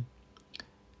time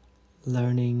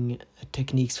learning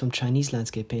techniques from Chinese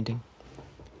landscape painting,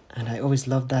 and I always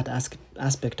loved that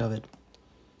aspect of it.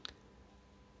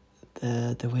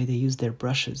 The way they use their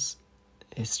brushes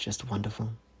is just wonderful.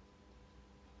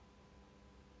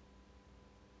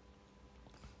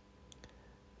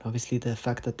 Obviously the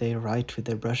fact that they write with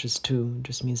their brushes too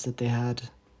just means that they had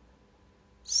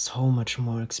so much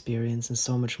more experience and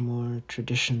so much more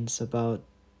traditions about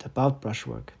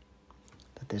brushwork,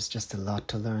 that there's just a lot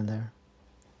to learn there.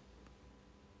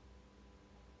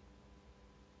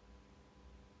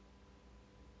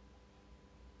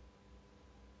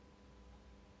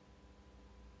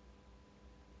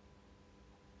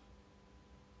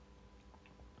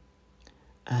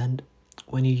 And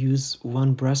when you use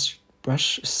one brush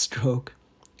stroke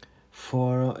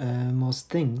for most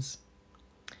things,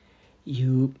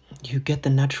 you get the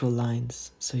natural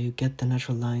lines. So you get the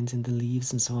natural lines in the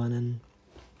leaves and so on, and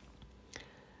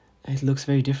it looks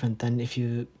very different than if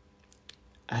you,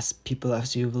 as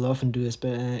you will often do,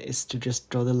 is to just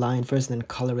draw the line first and then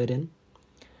color it in.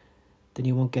 Then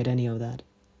you won't get any of that.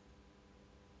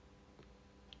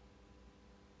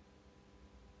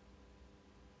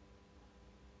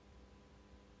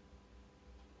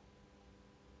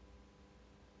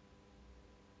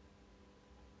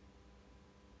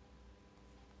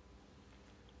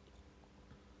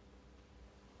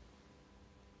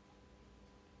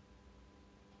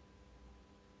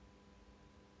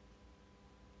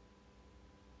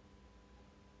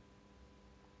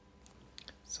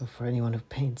 So for anyone who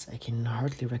paints, I can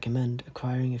hardly recommend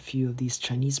acquiring a few of these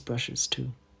Chinese brushes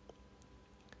too.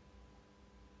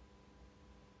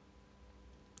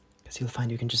 Because you'll find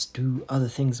you can just do other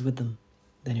things with them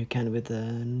than you can with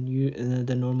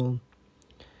the normal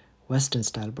Western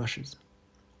style brushes.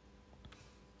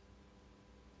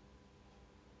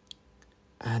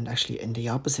 And actually in the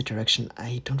opposite direction,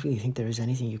 I don't really think there is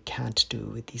anything you can't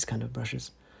do with these kind of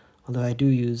brushes. Although I do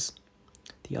use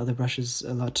the other brushes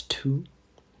a lot too.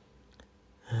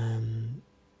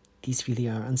 These really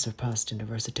are unsurpassed in their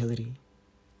versatility.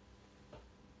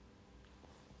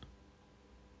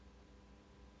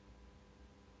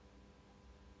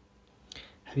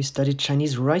 Have you studied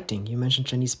Chinese writing? You mentioned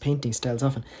Chinese painting styles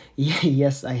often. Yeah,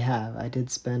 yes, I have. I did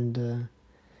spend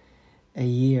a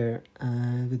year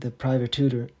with a private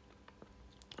tutor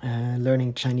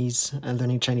learning Chinese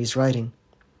writing.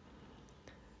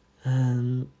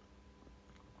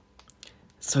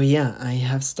 So yeah, I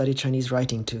have studied Chinese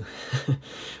writing too,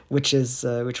 which was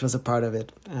a part of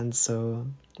it, and so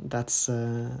that's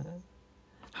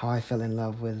how I fell in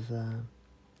love with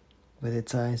it.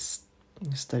 So I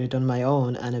studied on my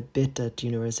own and a bit at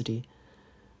university.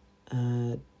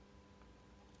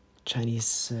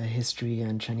 Chinese history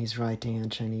and Chinese writing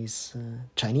and Chinese.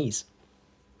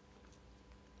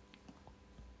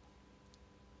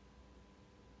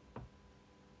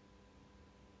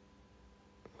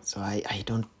 So I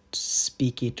don't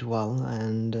speak it well,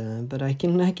 and but I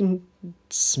can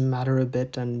smatter a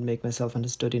bit and make myself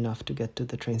understood enough to get to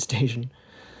the train station.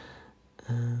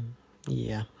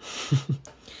 Yeah.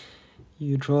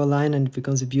 You draw a line and it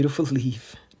becomes a beautiful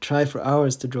leaf. Try for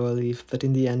hours to draw a leaf, but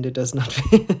in the end it does not.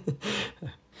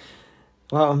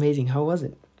 Wow, amazing. How was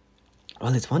it?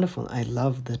 Well, it's wonderful. I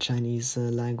love the Chinese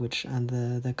language and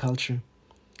the culture.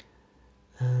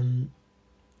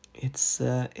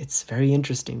 It's very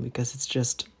interesting because it's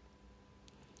just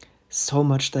so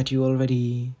much that you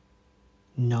already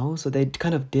know. So they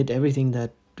kind of did everything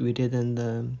that we did in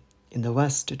the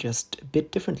West, just a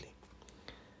bit differently.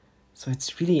 So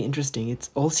it's really interesting. It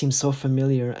all seems so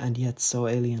familiar and yet so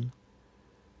alien.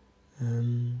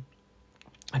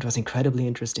 It was incredibly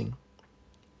interesting.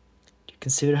 Do you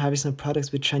consider having some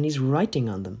products with Chinese writing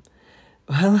on them?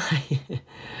 Well,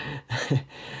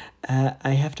 I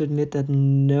have to admit that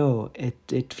no,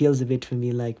 it feels a bit for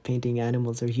me like painting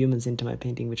animals or humans into my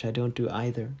painting, which I don't do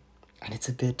either. And it's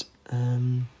a bit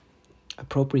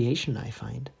appropriation, I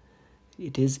find.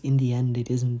 It is, in the end, it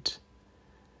isn't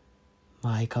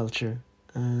my culture.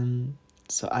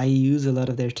 So I use a lot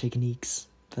of their techniques,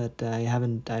 but I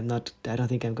don't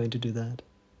think I'm going to do that.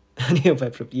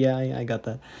 Yeah, I got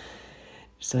that.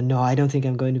 So no, I don't think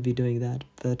I'm going to be doing that.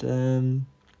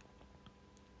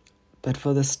 But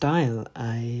for the style,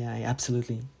 I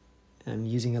absolutely am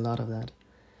using a lot of that.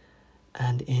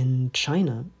 And in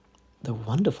China, the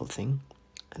wonderful thing,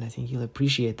 and I think you'll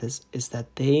appreciate this, is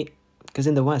that because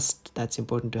in the West, that's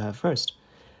important to have first,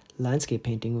 landscape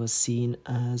painting was seen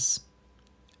as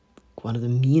one of the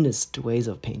meanest ways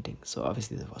of painting. So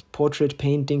obviously there was portrait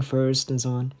painting first and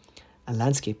so on, and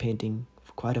landscape painting,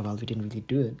 for quite a while we didn't really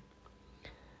do it.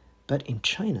 But in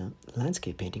China,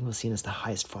 landscape painting was seen as the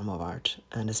highest form of art,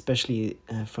 and especially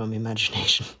from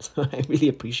imagination. So I really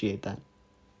appreciate that.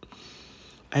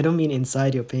 I don't mean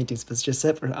inside your paintings, but just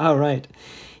separate. Oh, right.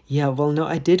 Yeah, well, no,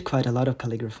 I did quite a lot of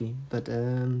calligraphy, but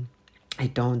I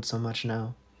don't so much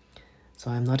now. So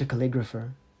I'm not a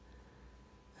calligrapher.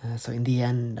 So in the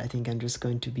end, I think I'm just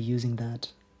going to be using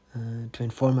that to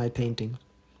inform my painting.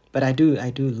 But I do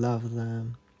love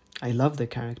the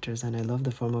characters, and I love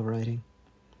the form of writing.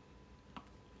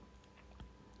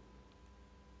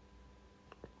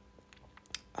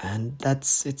 And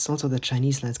it's also the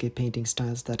Chinese landscape painting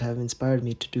styles that have inspired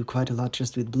me to do quite a lot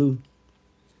just with blue.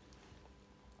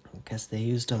 Because they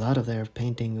used a lot of their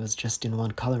painting was just in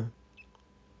one color.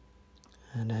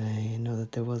 And I know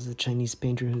that there was a Chinese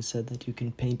painter who said that you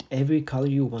can paint every color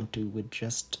you want to with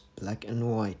just black and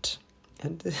white.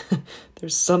 And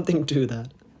there's something to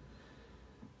that.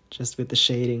 Just with the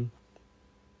shading.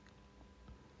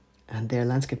 And their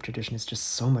landscape tradition is just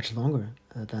so much longer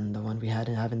than the one we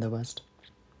have in the West.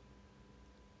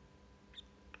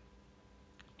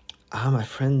 My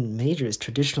friend major is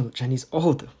traditional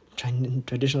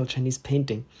traditional Chinese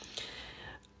painting.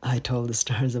 I told the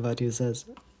stars about you says,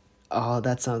 oh,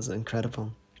 that sounds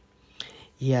incredible.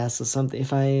 Yeah, so something,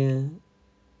 if I,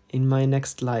 in my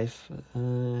next life,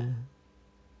 or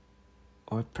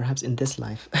perhaps in this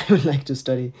life, I would like to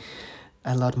study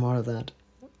a lot more of that.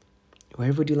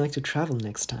 Where would you like to travel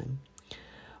next time?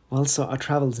 Well, so our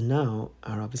travels now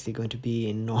are obviously going to be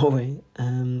in Norway,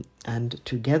 and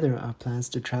together our plans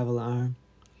to travel are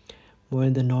more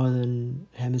in the northern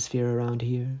hemisphere around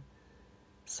here.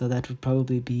 So that would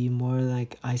probably be more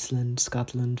like Iceland,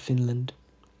 Scotland, Finland.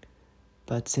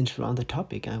 But since we're on the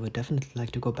topic, I would definitely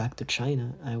like to go back to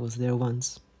China. I was there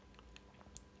once.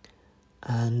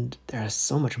 And there is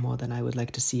so much more that I would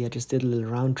like to see. I just did a little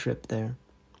round trip there.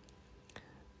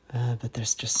 But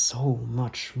there's just so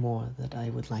much more that I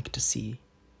would like to see.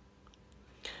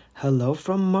 Hello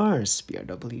from Mars,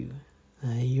 BRW.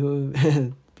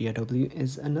 BRW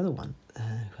is another one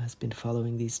who has been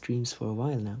following these streams for a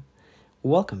while now.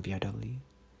 Welcome, BRW.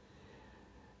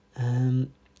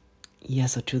 Yeah,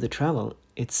 so to the travel,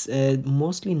 it's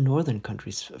mostly northern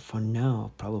countries for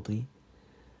now, probably.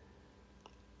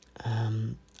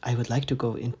 I would like to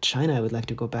go, in China, I would like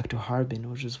to go back to Harbin,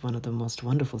 which is one of the most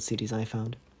wonderful cities I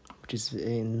found, which is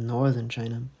in northern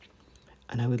China.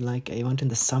 And I went in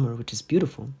the summer, which is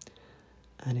beautiful.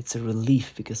 And it's a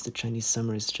relief because the Chinese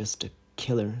summer is just a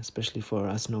killer, especially for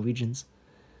us Norwegians.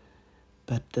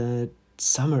 But the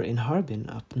summer in Harbin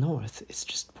up north is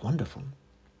just wonderful.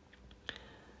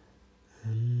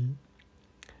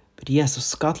 But yeah, so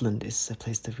Scotland is a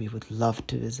place that we would love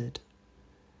to visit.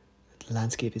 The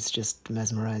landscape is just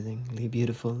mesmerizingly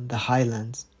beautiful. The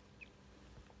highlands.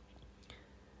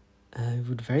 I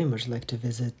would very much like to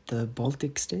visit the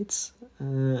Baltic states.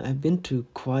 I've been to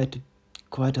quite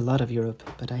a lot of Europe,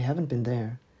 but I haven't been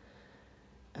there.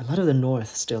 A lot of the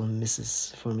north still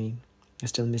misses for me. Is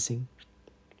still missing.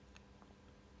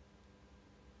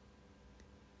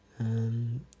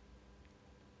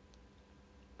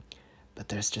 But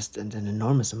there's just an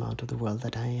enormous amount of the world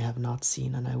that I have not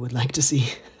seen and I would like to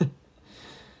see.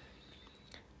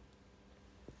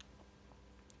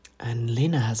 And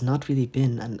Lena has not really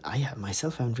been, and I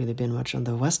haven't really been much on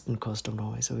the western coast of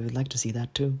Norway, so we would like to see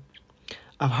that too.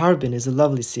 Harbin is a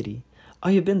lovely city. Oh,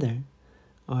 you've been there?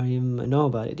 Or you know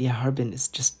about it? Yeah, Harbin is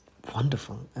just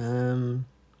wonderful. And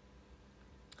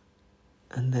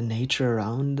the nature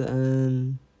around,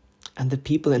 and the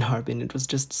people in Harbin, it was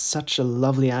just such a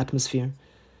lovely atmosphere.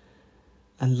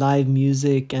 And live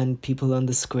music and people on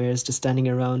the squares just standing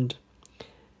around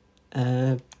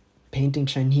painting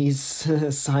Chinese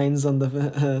signs on the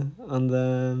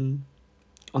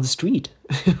street.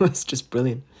 It was just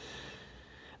brilliant.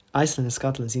 Iceland and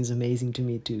Scotland seems amazing to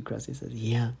me too. Krusty says,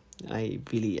 "Yeah, I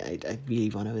really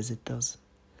want to visit those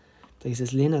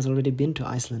places." Lena's already been to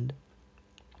Iceland,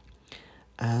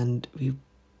 and we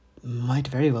might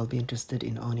very well be interested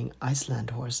in owning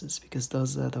Iceland horses because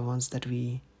those are the ones that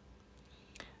would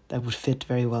fit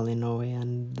very well in Norway,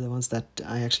 and the ones that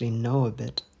I actually know a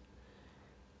bit.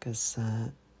 Because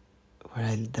the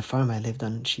farm I lived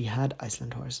on, she had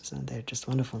Iceland horses, and they're just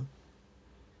wonderful.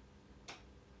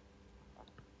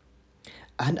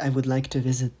 And I would like to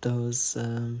visit those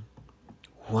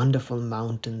wonderful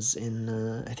mountains in,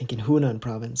 I think in Hunan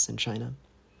province in China.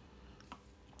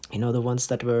 You know, the ones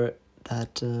that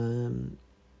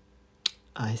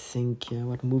I think,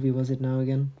 what movie was it now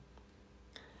again?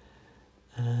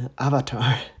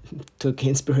 Avatar took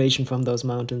inspiration from those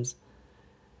mountains.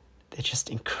 They're just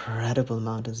incredible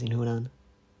mountains in Hunan.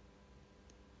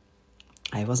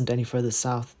 I wasn't any further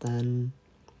south than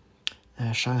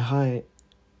Shanghai,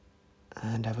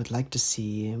 and I would like to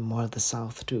see more of the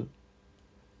south too.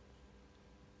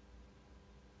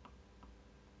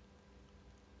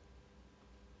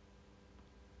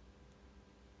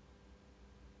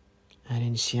 And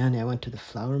in Xi'an, I went to the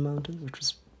Flower Mountains, which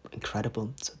was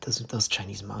incredible. So those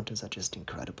Chinese mountains are just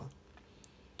incredible.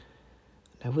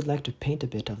 I would like to paint a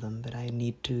bit of them, but I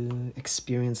need to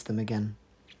experience them again.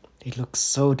 They look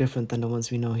so different than the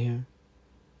ones we know here.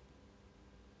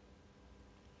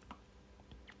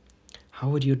 How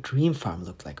would your dream farm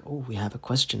look like? Oh, we have a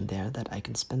question there that I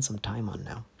can spend some time on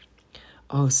now.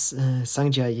 Oh,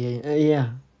 Sangjiaye,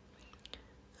 yeah.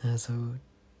 So,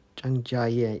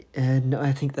 Zhangjiaye. No,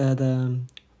 I think the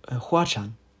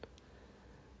Huachan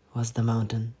was the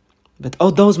mountain. But,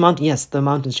 those mountains, yes, the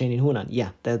mountains chain in Hunan.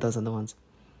 Yeah, those are the ones.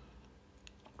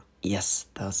 Yes,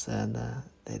 those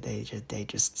they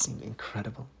just seem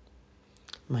incredible.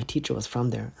 My teacher was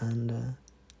from there, and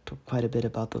talked quite a bit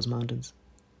about those mountains.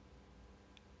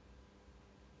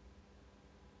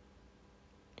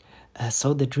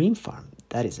 So the dream farm,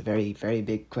 that is a very, very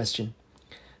big question.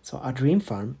 So our dream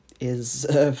farm is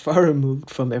far removed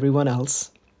from everyone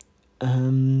else.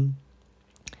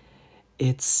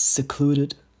 It's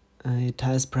secluded. It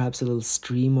has perhaps a little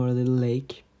stream or a little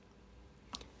lake.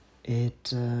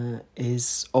 It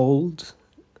is old.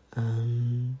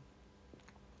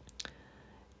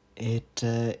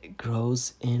 It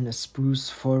grows in a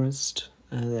spruce forest.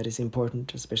 That is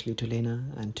important, especially to Lena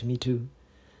and to me too.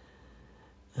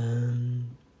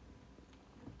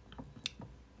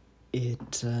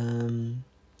 It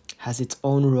has its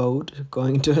own road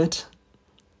going to it.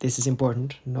 This is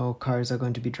important. No cars are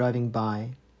going to be driving by.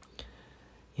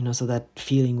 You know, so that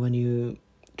feeling when you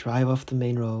drive off the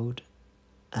main road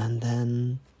and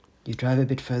then you drive a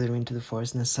bit further into the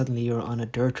forest and then suddenly you're on a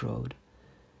dirt road.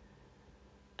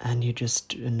 And you're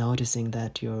just noticing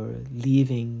that you're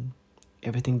leaving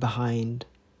everything behind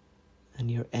and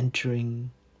you're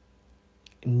entering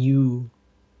a new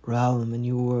realm, a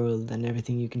new world, and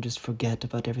everything, you can just forget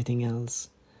about everything else.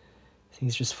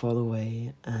 Things just fall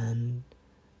away, and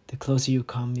the closer you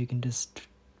come, you can just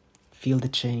feel the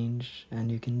change,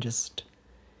 and you can just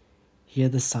hear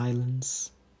the silence.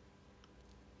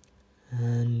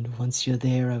 And once you're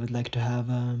there, I would like to have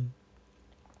an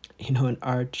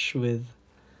arch with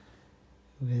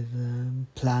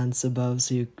plants above,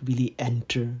 so you really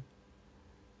enter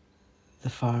the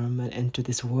farm and enter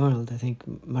this world. I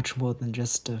think much more than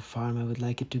just a farm, I would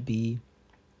like it to be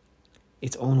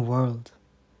its own world.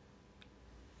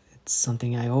 It's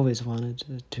something I always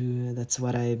wanted to. That's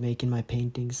what I make in my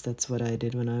paintings. That's what I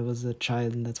did when I was a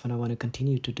child, and that's what I want to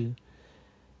continue to do,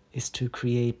 is to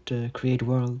create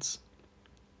worlds.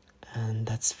 And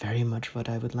that's very much what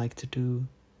I would like to do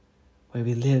where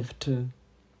we live too.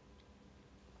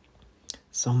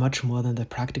 So much more than the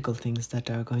practical things that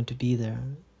are going to be there.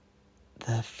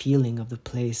 The feeling of the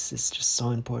place is just so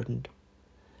important.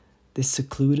 This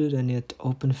secluded and yet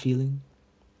open feeling.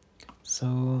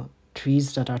 So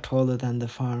trees that are taller than the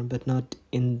farm, but not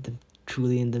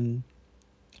truly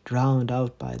drowned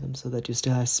out by them, so that you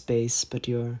still have space, but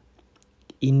you're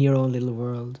in your own little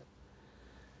world.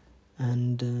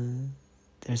 And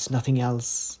there's nothing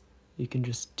else. You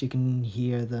can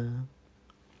hear the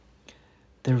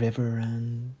river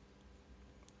and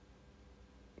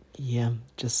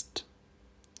just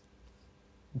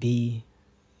be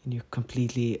in your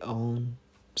completely own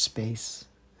space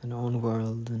and own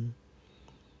world. And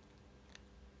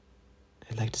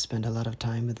I'd like to spend a lot of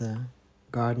time with the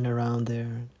garden around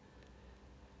there,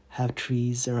 have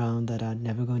trees around that are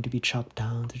never going to be chopped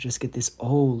down, to just get this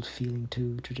old feeling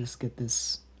too, to just get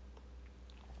this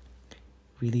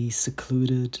really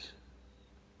secluded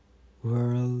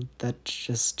world that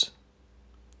just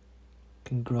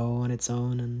can grow on its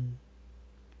own. And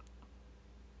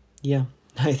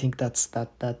I think that's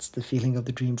the feeling of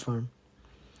the dream farm.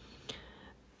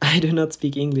 I do not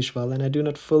speak English well, and I do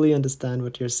not fully understand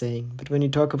what you're saying, but when you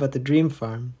talk about the dream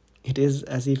farm, it is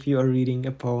as if you are reading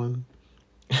a poem.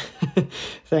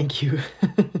 Thank you.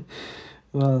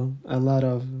 Well, a lot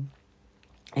of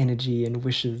energy and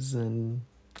wishes and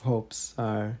hopes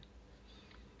are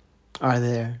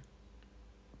there.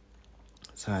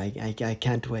 So I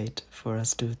can't wait for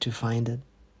us to find it.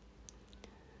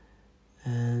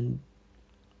 And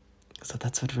so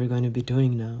that's what we're going to be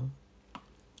doing now.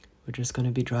 We're just going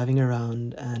to be driving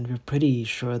around, and we're pretty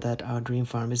sure that our dream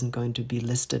farm isn't going to be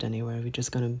listed anywhere. We're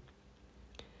just going to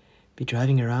be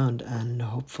driving around, and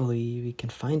hopefully we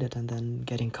can find it and then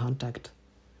get in contact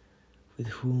with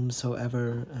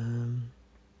whomsoever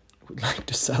would like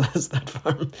to sell us that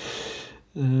farm.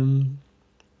 And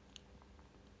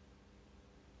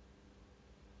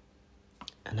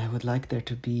I would like there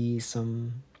to be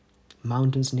some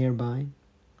mountains nearby,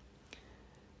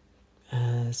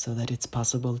 so that it's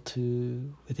possible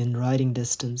to, within riding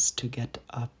distance, to get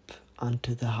up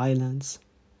onto the highlands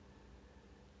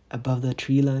above the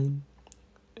tree line,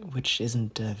 which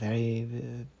isn't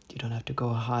you don't have to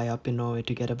go high up in Norway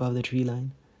to get above the tree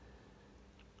line.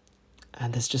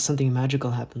 And there's just something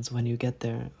magical happens when you get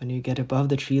there. When you get above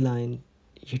the tree line,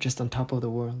 you're just on top of the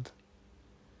world.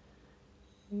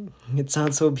 It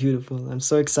sounds so beautiful. I'm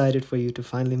so excited for you to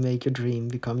finally make your dream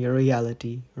become your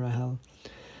reality, Rahel.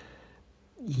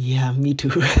 Yeah, me too.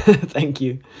 Thank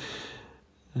you.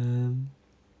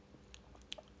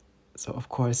 So of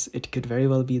course it could very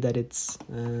well be that it's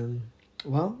we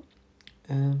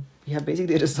have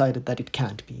basically decided that it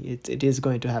can't be. It is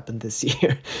going to happen this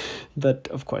year, but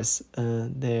of course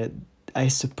I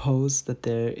suppose that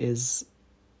there is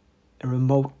a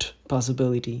remote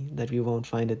possibility that we won't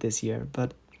find it this year.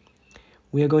 But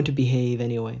we are going to behave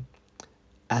anyway,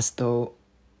 as though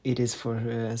it is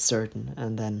for certain,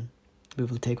 and then we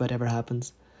will take whatever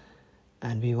happens,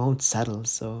 and we won't settle,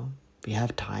 so we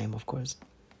have time, of course.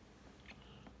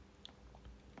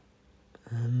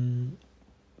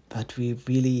 But we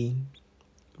really,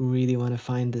 really want to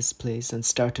find this place and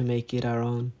start to make it our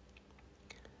own.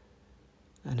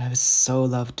 And I would so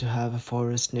love to have a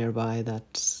forest nearby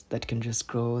that can just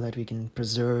grow, that we can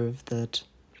preserve, that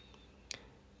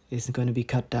isn't going to be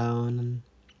cut down. And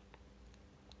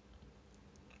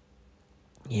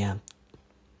yeah.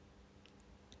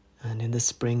 And in the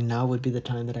spring, now would be the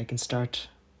time that I can start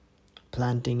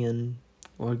planting and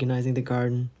organizing the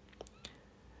garden.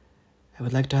 I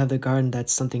would like to have the garden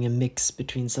that's something, a mix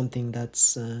between something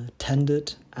that's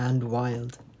tended and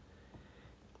wild.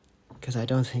 Because I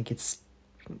don't think it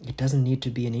doesn't need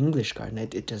to be an English garden.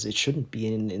 It shouldn't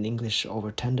be an English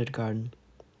over-tended garden.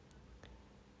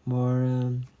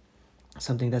 More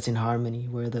something that's in harmony,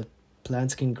 where the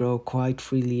plants can grow quite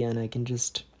freely and I can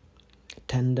just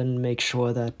tend and make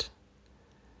sure that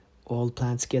all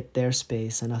plants get their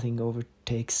space and nothing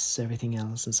overtakes everything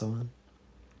else and so on.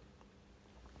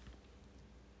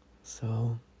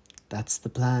 So that's the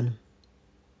plan.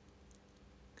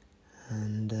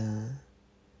 And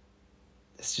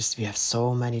it's just, we have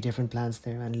so many different plants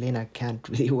there, and Lena can't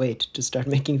really wait to start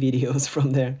making videos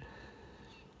from there.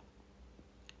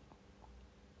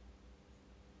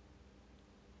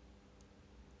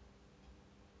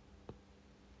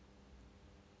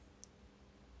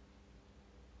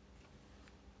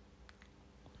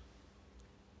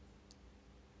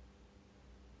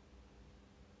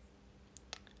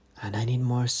 And I need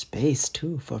more space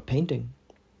too for painting.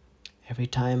 Every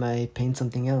time I paint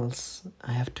something else,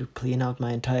 I have to clean out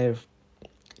my entire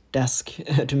desk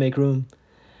to make room.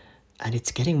 And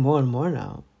it's getting more and more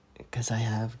now, because I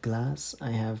have glass,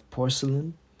 I have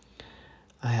porcelain,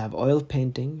 I have oil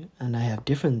painting, and I have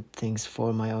different things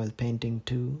for my oil painting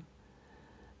too.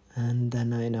 And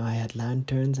then I know I had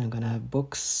lanterns, I'm gonna have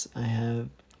books,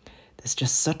 there's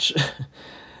just such,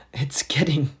 it's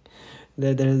getting,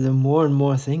 there are more and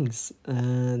more things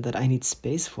that I need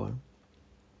space for.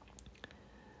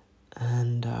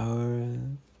 And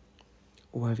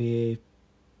where we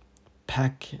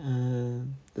pack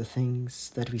the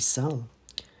things that we sell,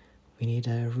 we need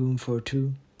a room for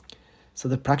too. So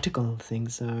the practical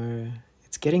things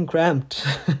it's getting cramped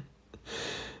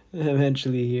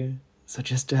eventually here. So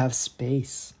just to have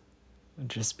space would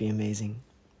just be amazing.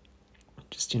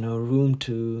 Just, room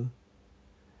to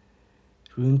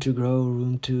grow,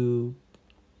 room to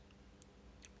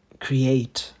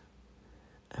create.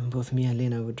 And both me and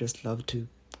Lena would just love to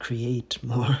create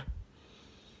more.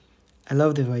 I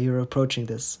love the way you're approaching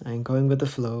this and going with the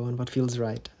flow and what feels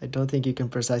right. I don't think you can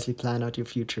precisely plan out your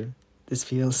future. This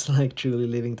feels like truly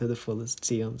living to the fullest,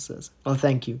 Siom says. Well,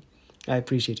 thank you. I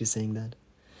appreciate you saying that.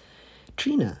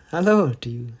 Trina, hello to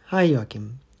you. Hi,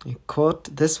 Joachim. I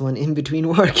caught this one in between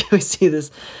work. We see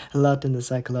this a lot in the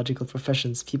psychological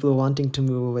professions. People wanting to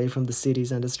move away from the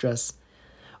cities and the stress.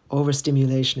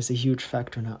 Overstimulation is a huge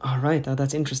factor now. All right,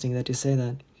 that's interesting that you say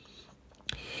that.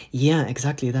 Yeah,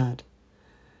 exactly that.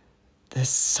 There's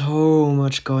so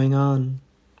much going on.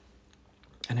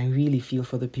 And I really feel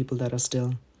for the people that are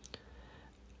still...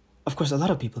 Of course, a lot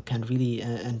of people can really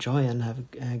enjoy and have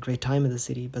a great time in the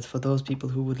city. But for those people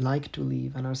who would like to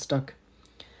leave and are stuck,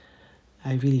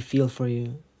 I really feel for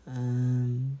you,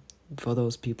 for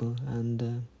those people.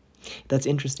 And that's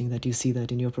interesting that you see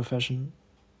that in your profession.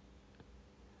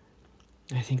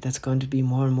 I think that's going to be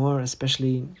more and more,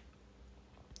 especially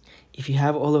if you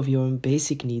have all of your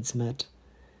basic needs met.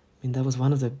 I mean, that was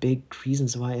one of the big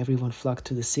reasons why everyone flocked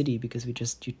to the city, because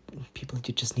people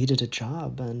just needed a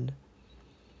job.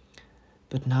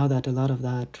 But now that a lot of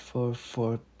that,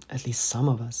 for at least some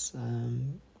of us,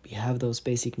 we have those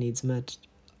basic needs met,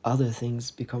 other things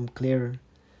become clearer.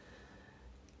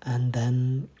 And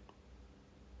then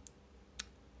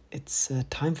it's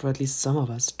time for at least some of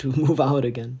us to move out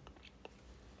again.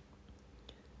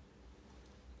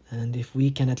 And if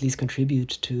we can at least contribute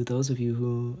to those of you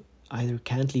who either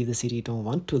can't leave the city, don't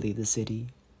want to leave the city,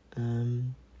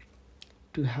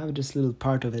 to have just a little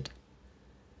part of it,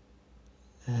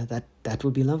 that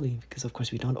would be lovely. Because of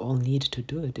course we don't all need to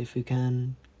do it. If we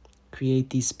can create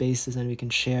these spaces and we can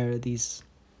share these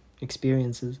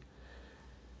experiences,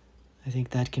 I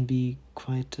think that can be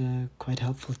quite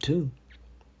helpful too.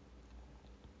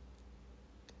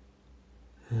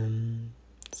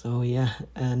 So yeah,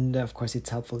 and of course it's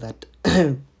helpful that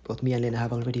both me and Lena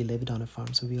have already lived on a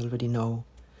farm, so we already know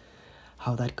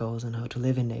how that goes and how to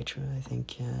live in nature. I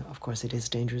think, of course, it is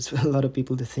dangerous for a lot of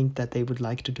people to think that they would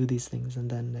like to do these things, and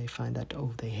then they find that,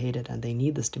 oh, they hate it and they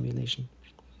need the stimulation.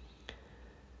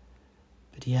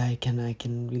 But yeah, I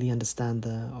can really understand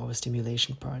the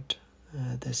overstimulation part.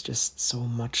 There's just so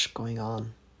much going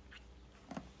on.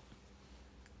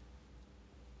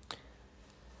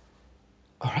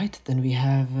 All right, then we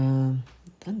have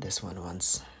done this one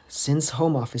once. Since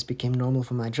home office became normal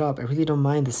for my job, I really don't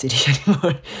mind the city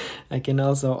anymore. I can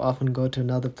also often go to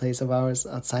another place of ours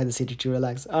outside the city to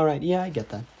relax. All right, yeah, I get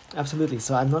that. Absolutely.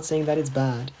 So I'm not saying that it's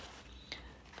bad.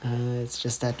 It's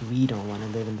just that we don't want to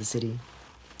live in the city.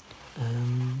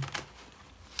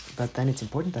 But then it's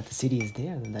important that the city is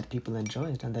there and that people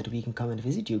enjoy it and that we can come and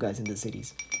visit you guys in the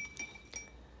cities.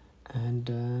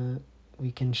 And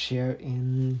we can share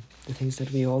in the things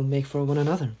that we all make for one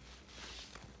another.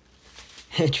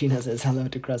 Trina says hello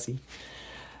to Krusty.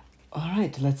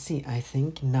 Alright, let's see. I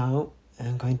think now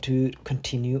I'm going to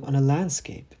continue on a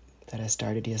landscape that I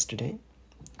started yesterday.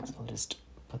 So I'll just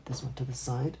put this one to the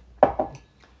side.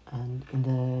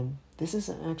 And this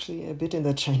is actually a bit in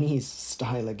the Chinese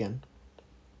style again.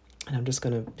 And I'm just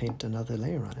going to paint another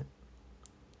layer on it.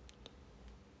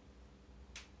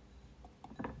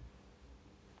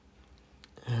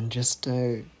 And just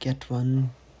get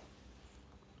one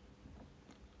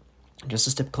just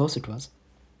a step closer to us.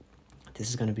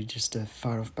 This is going to be just a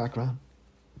far off background.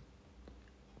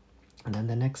 And then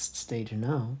the next stage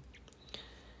now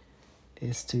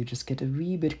is to just get a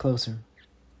wee bit closer.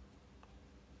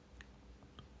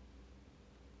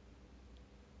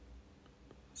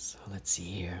 So let's see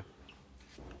here.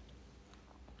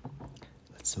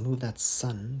 Let's move that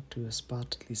sun to a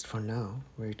spot, at least for now,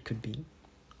 where it could be.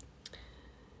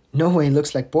 No way, it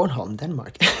looks like Bornholm,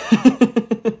 Denmark.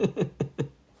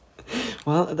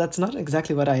 Well, that's not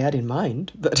exactly what I had in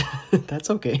mind, but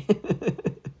that's okay.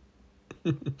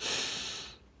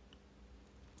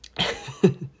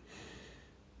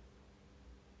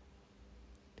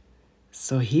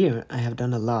 So here I have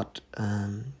done a lot.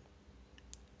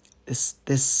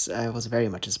 This I was very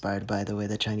much inspired by the way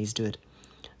the Chinese do it.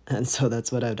 And so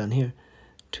that's what I've done here,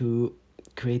 to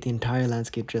create the entire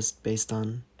landscape just based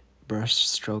on brush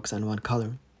strokes and one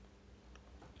color.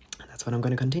 And that's what I'm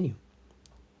going to continue.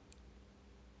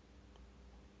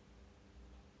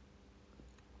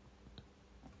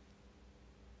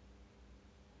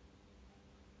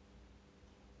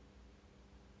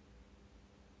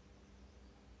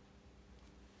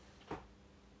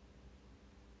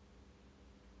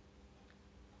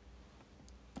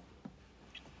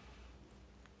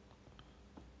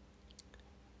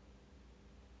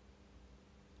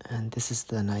 And this is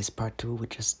the nice part too, with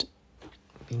just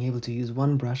being able to use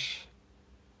one brush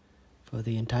for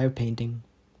the entire painting.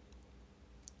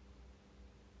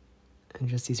 And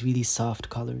just these really soft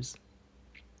colors.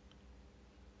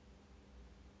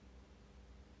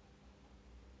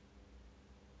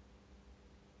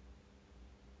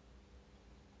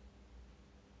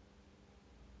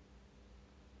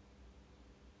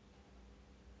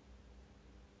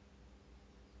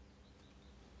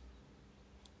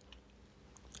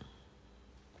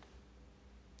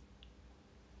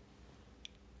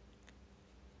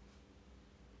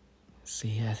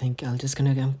 See, I think I'm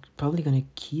probably gonna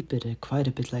keep it quite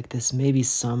a bit like this. Maybe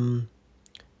some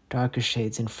darker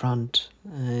shades in front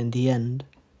in the end.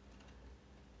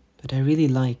 But I really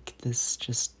like this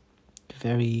just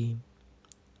very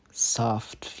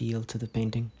soft feel to the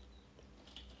painting.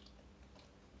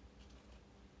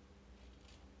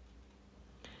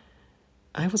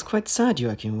 I was quite sad,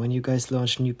 Joachim, when you guys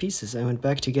launched new pieces. I went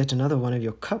back to get another one of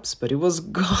your cups, but it was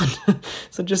gone.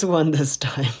 So just one this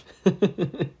time.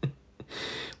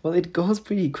 Well, it goes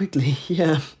pretty quickly,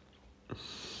 yeah.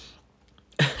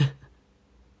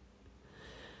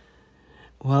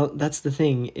 Well, that's the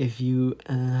thing. If you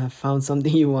have found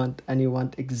something you want and you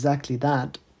want exactly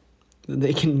that,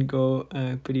 they can go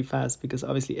pretty fast, because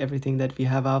obviously everything that we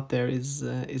have out there is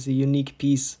a unique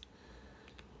piece.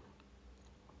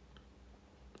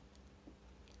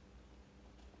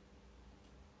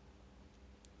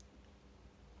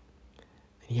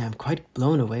 Yeah, I'm quite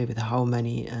blown away with how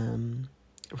many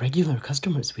regular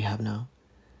customers we have now.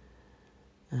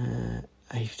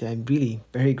 I'm really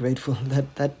very grateful.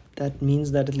 That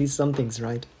means that at least something's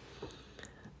right.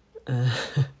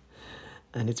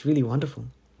 And it's really wonderful.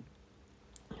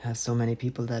 I have so many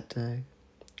people that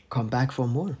come back for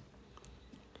more.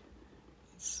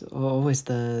 It's always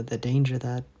the danger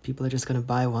that people are just gonna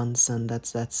buy once and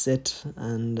that's it.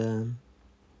 And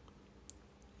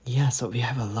yeah, so we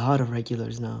have a lot of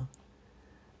regulars now,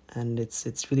 and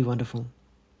it's really wonderful.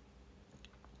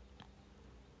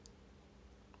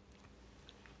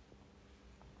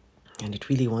 and it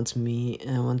really gets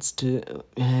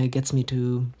me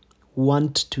to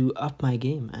want to up my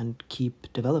game and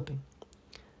keep developing.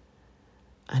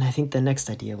 And I think the next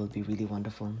idea will be really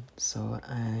wonderful. So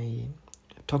I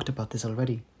talked about this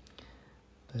already,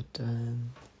 but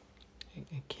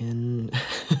I can.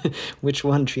 Which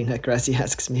one? Trina Grassi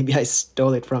asks. Maybe I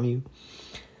stole it from you.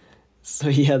 So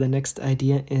yeah, the next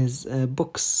idea is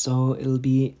books. So it'll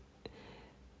be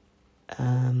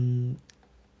kind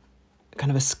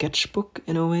of a sketchbook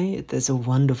in a way. There's a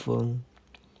wonderful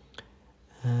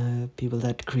people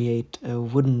that create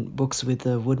wooden books with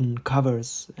wooden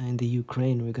covers in the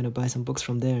Ukraine. We're going to buy some books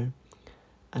from there,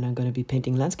 and I'm going to be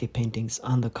painting landscape paintings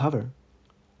on the cover.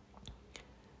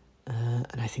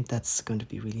 And I think that's going to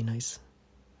be really nice.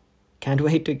 Can't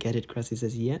wait to get it. Krusty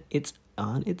says, yeah, it's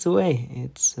on its way.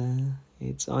 It's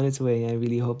on its way. I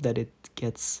really hope that it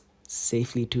gets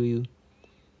safely to you.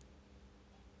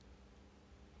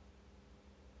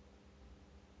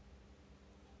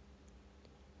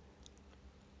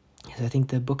 Yes, I think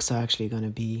the books are actually going to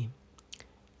be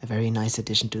a very nice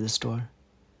addition to the store.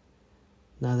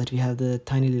 Now that we have the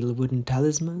tiny little wooden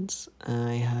talismans,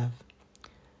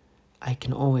 I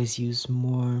can always use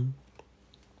more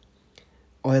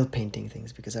oil painting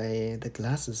things, because the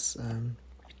glasses,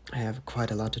 I have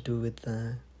quite a lot to do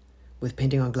with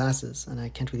painting on glasses, and I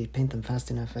can't really paint them fast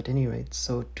enough at any rate.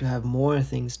 So to have more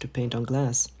things to paint on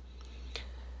glass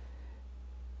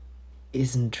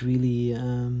isn't really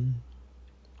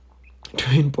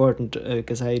too important,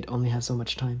 because I only have so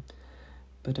much time.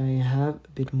 But I have a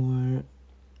bit more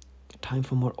time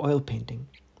for more oil painting,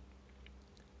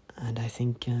 and I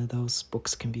think those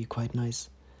books can be quite nice.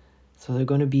 So they're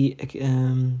going to be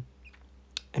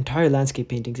entire landscape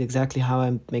paintings, exactly how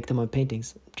I make them on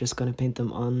paintings. I'm just going to paint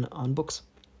them on books.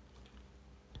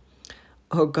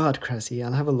 Oh god, Krassi,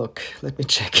 I'll have a look. Let me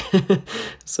check. I'm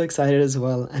so excited as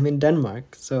well. I'm in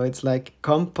Denmark, so it's like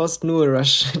compost nu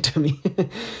rush to me.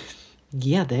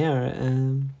 Yeah, they are.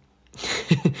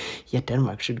 Yeah,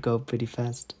 Denmark should go pretty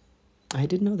fast. I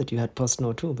didn't know that you had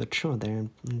PostNord too, but sure, they're in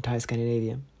entire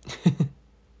Scandinavia.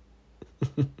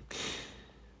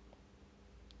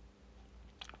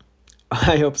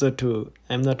 I hope so too.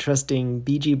 I'm not trusting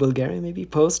BG Bulgaria, maybe,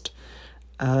 Post,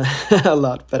 a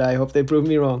lot, but I hope they prove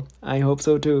me wrong. I hope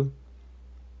so too.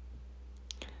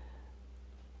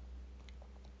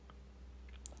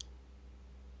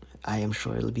 I am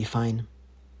sure it'll be fine.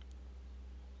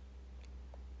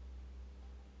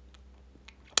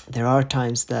 There are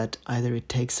times that either it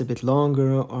takes a bit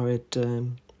longer or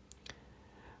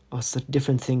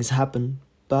different things happen,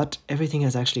 but everything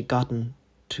has actually gotten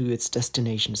to its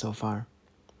destination so far,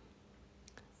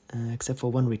 except for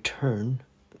one return,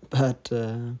 but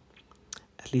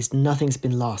at least nothing's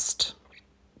been lost,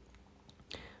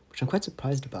 which I'm quite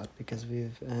surprised about, because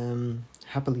we've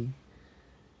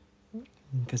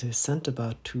because we've sent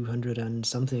about 200 and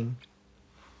something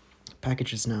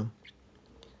packages now.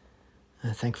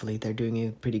 Thankfully, they're doing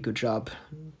a pretty good job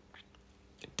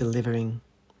delivering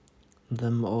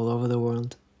them all over the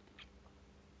world.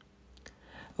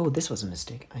 Oh, this was a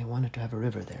mistake. I wanted to have a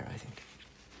river there, I think.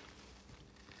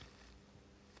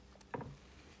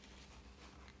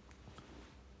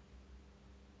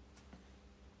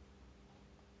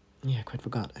 Yeah, I quite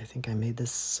forgot. I think I made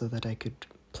this so that I could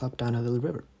plop down a little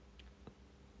river.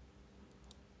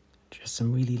 Just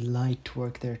some really light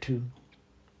work there too.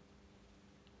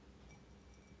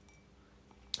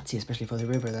 Let's see, especially for the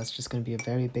river, that's just going to be a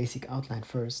very basic outline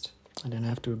first, and then I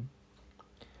have to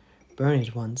burn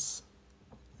it once,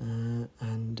 and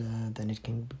then it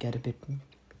can get a bit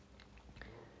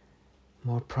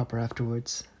more proper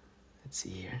afterwards. Let's see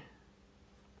here.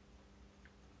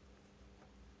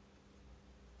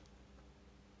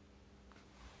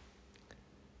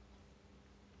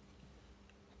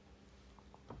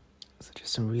 So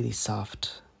just some really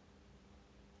soft.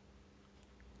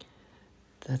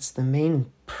 That's the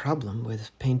main problem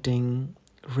with painting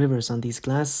rivers on these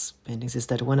glass paintings, is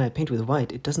that when I paint with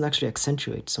white, it doesn't actually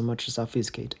accentuate so much as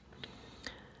obfuscate.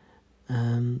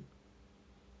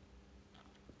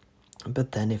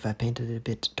 But then if I paint it a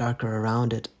bit darker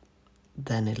around it,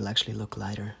 then it'll actually look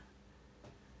lighter.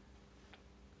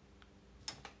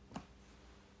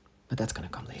 But that's gonna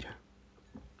come later.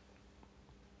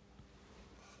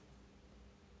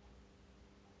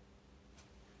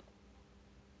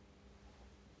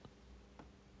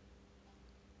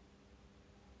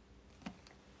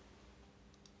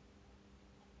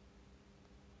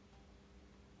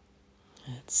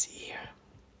 Let's see here.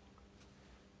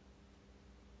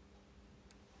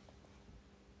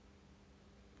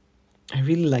 I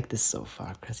really like this so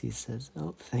far, Cressy says.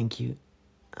 Oh, thank you.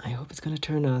 I hope it's gonna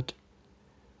turn out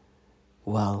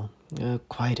well,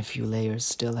 quite a few layers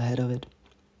still ahead of it.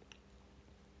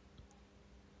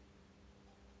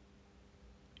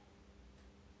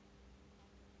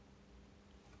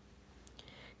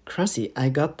 Crusty, I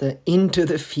got the Into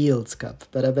the Fields cup,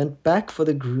 but I went back for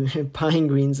the pine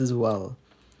greens as well.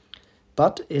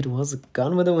 But it was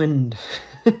gone with the wind.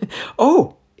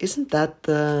 Oh, isn't that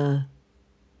the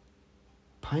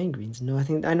pine greens? No, I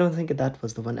don't think that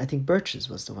was the one. I think birches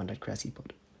was the one that Cressy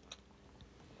put.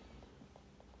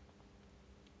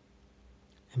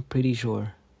 I'm pretty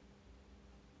sure.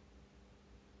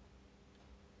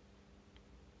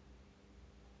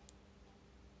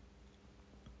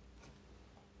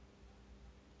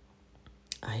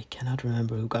 I cannot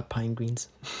remember who got pine greens.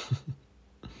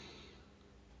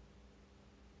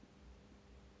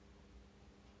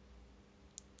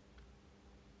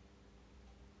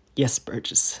 Yes,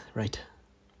 birches, right.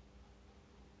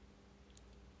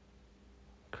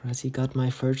 Cressy got my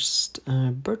first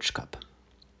birch cup.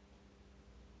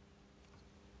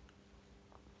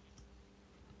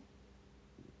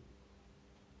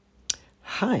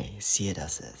 Hi, Sieda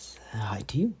says. Hi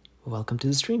to you. Welcome to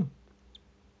the stream.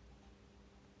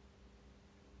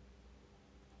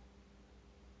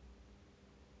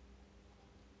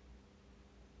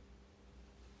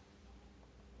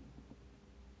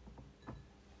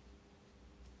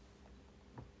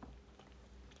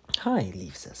 Hi,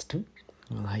 Leaf says too.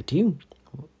 Well, hi to you.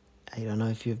 I don't know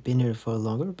if you've been here for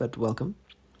longer, but welcome.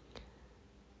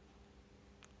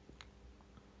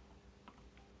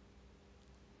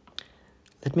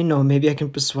 Let me know. Maybe I can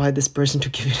persuade this person to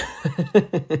give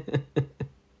it.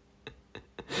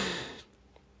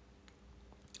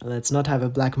 Let's not have a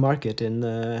black market in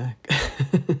the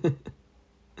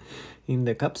in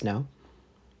the cups now.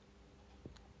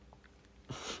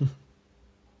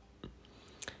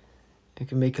 I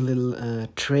can make a little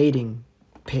trading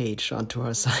page onto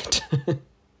our site.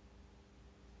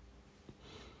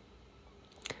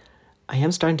 I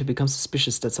am starting to become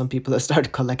suspicious that some people have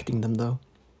started collecting them though.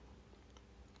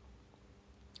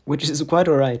 Which is quite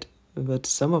alright, but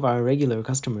some of our regular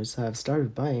customers have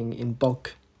started buying in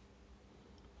bulk.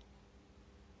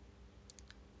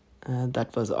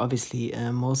 That was obviously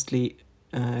mostly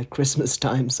Christmas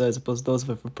time, so I suppose those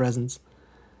were for presents.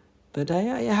 But I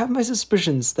have my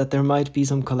suspicions that there might be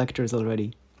some collectors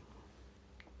already.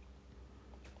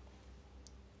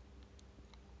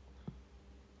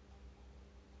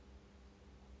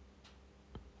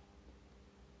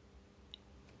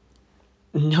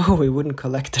 No, we wouldn't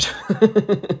collect it.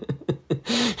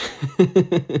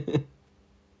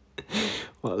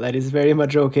 Well, that is very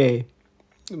much okay.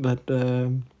 But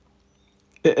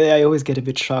I always get a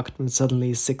bit shocked when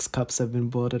suddenly 6 cups have been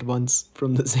bought at once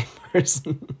from the same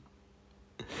person.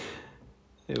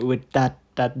 With that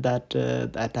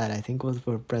I think was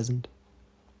for a present.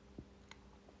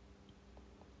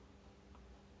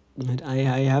 But I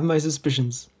have my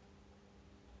suspicions.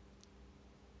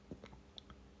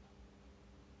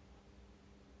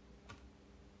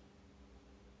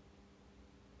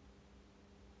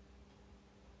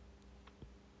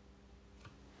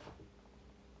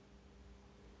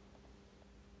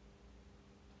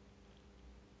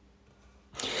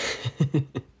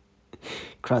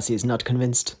 Crossy is not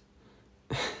convinced.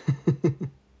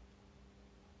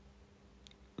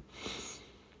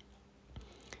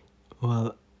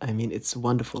 Well, I mean, it's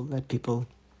wonderful that people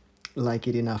like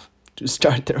it enough to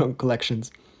start their own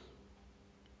collections.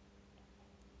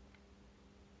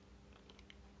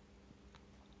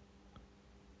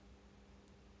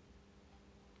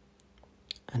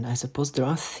 And I suppose there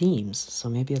are themes, so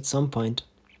maybe at some point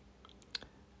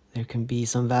there can be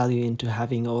some value into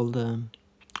having all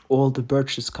the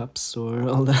birches cups or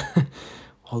all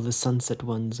the sunset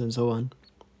ones and so on.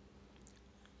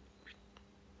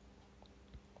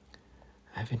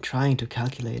 I've been trying to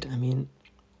calculate. I mean,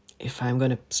 if I'm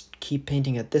gonna keep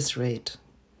painting at this rate,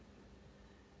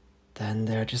 then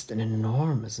there are just an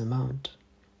enormous amount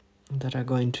that are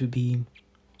going to be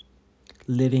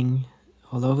living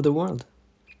all over the world.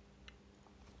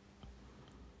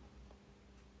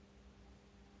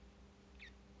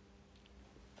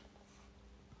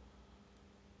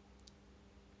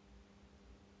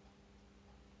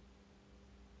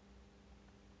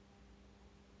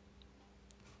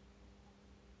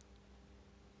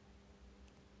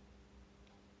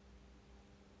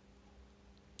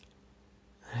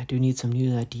 I do need some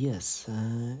new ideas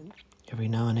every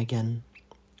now and again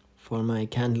for my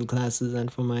candle glasses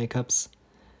and for my cups.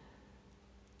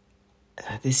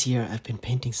 This year I've been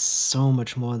painting so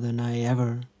much more than I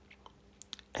ever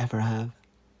have.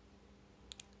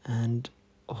 And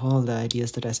all the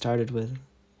ideas that I started with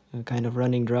are kind of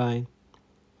running dry.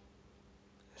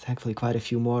 thankfully quite a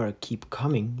few more keep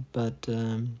coming, but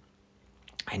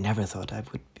I never thought I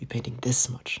would be painting this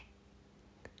much.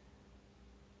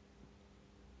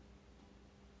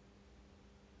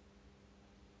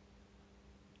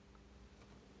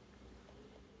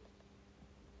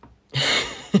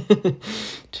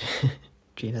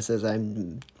 Gina says,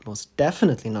 I'm most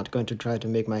definitely not going to try to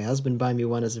make my husband buy me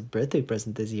one as a birthday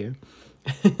present this year.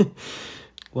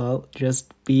 Well,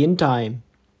 just be in time.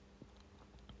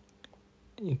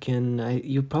 You can,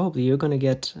 you're gonna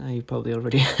get, you probably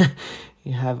already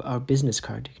you have our business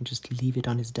card. You can just leave it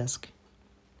on his desk.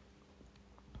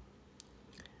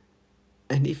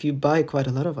 And if you buy quite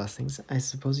a lot of our things, I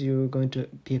suppose you're going to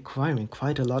be acquiring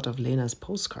quite a lot of Lena's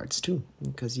postcards too,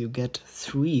 because you get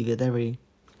 3 with every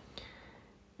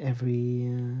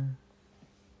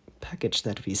package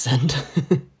that we send.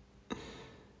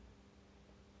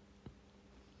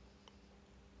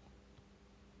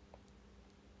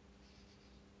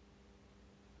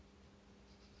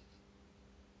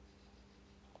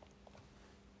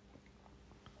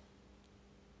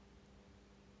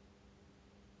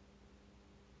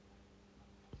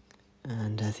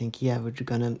 And I think, yeah,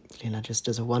 Lena just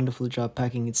does a wonderful job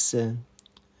packing. It's, I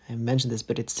mentioned this,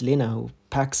 but it's Lena who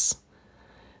packs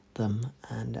them,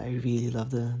 and I really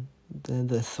love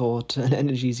the thought and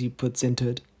energies he puts into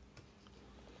it.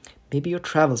 Maybe your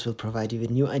travels will provide you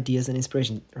with new ideas and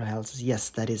inspiration. Rahel says, yes,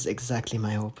 that is exactly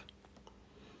my hope.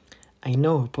 I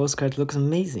know, her postcard looks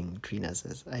amazing, Trina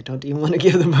says. I don't even want to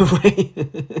give them away.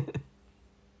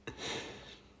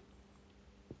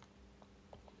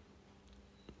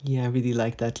 Yeah, I really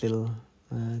like that little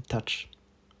touch.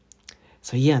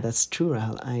 So yeah, that's true,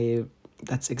 Rahel.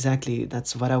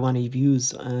 That's what I want to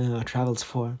use our travels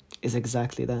for, is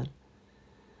exactly that.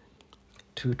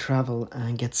 To travel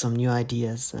and get some new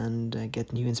ideas and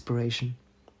get new inspiration.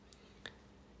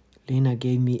 Lena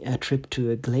gave me a trip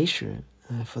to a glacier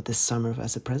for this summer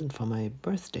as a present for my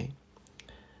birthday.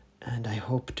 And I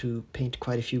hope to paint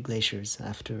quite a few glaciers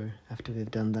after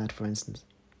we've done that, for instance.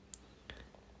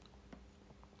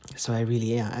 So I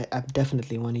really, yeah, I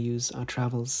definitely want to use our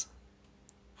travels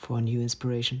for new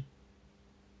inspiration.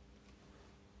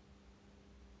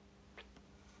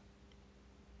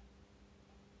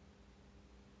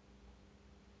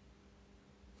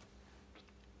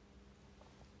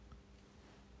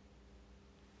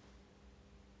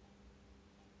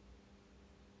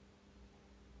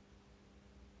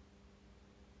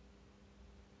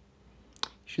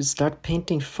 Should start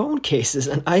painting phone cases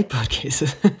and iPod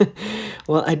cases.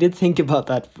 Well, I did think about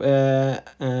that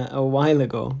a while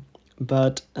ago,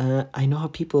 but I know how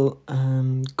people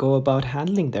go about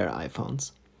handling their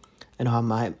iPhones. I know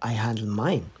how I handle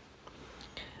mine.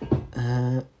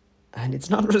 And it's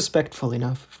not respectful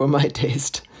enough for my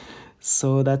taste.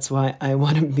 So that's why I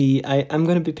want to be, I'm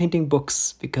going to be painting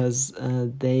books, because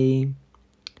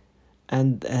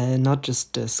not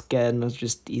just not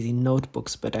just easy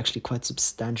notebooks, but actually quite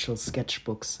substantial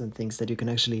sketchbooks and things that you can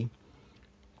actually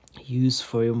use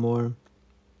for your more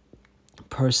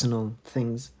personal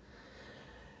things.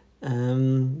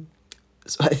 So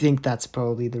I think that's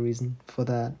probably the reason for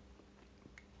that.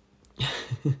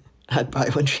 I'd buy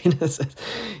one, Trina says.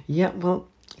 Yeah, well,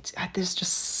 there's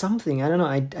just something, I don't know,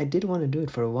 I did want to do it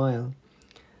for a while,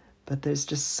 but there's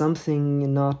just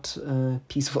something not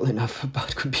peaceful enough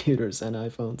about computers and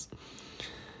iPhones.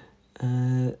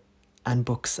 And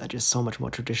books are just so much more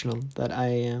traditional that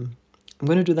I'm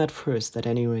going to do that first, at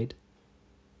any rate.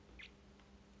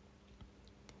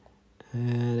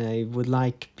 And I would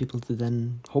like people to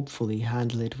then hopefully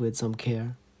handle it with some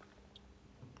care.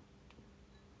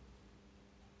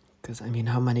 Because, I mean,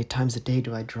 how many times a day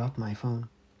do I drop my phone?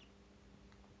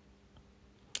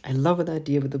 I love the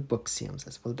idea with the books, Siam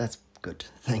says. Well, that's good.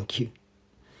 Thank you.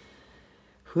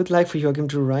 Who would like for Joachim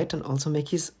to write and also make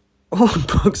his own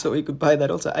book so he could buy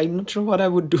that also? I'm not sure what I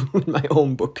would do with my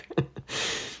own book.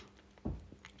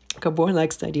 Gabor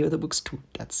likes the idea of the books too.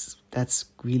 That's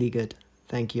really good.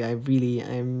 Thank you.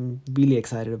 I'm really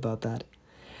excited about that.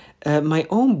 My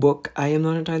own book, I am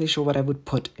not entirely sure what I would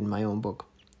put in my own book.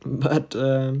 But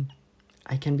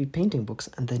I can be painting books,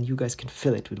 and then you guys can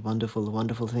fill it with wonderful,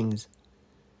 wonderful things.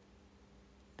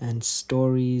 And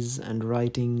stories and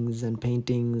writings and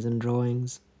paintings and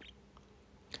drawings.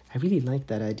 I really like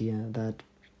that idea, that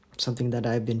something that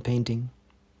I've been painting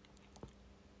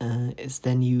is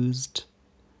then used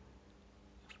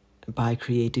by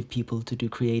creative people to do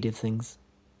creative things.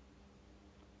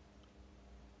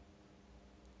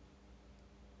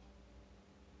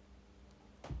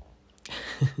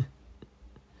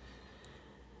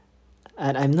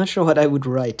 And I'm not sure what I would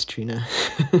write, Trina.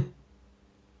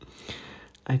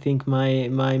 I think my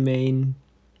main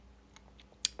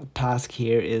task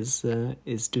here is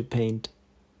to paint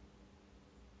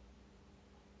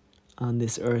on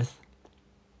this earth.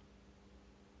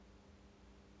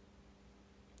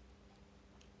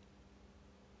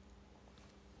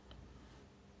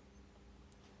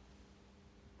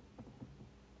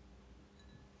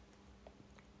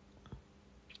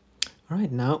 All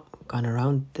right, now gone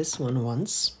around this one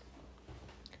once,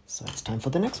 so it's time for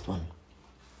the next one.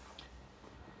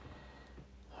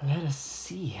 Let us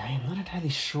see, I am not entirely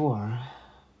sure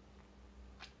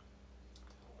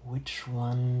which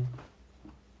one.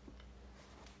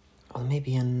 Well,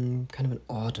 maybe kind of an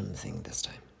autumn thing this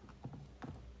time.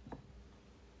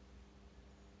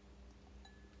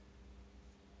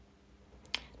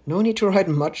 No need to write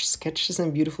much, sketches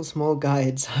and beautiful small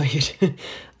guides. How you do?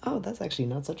 Oh, that's actually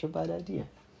not such a bad idea.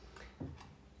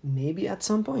 Maybe at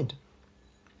some point.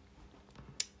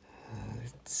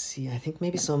 Let's see, I think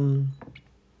maybe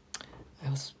I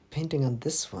was painting on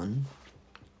this one,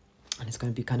 and it's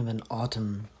going to be kind of an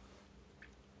autumn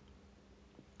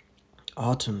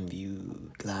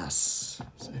view glass.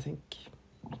 So I think,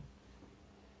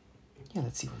 yeah,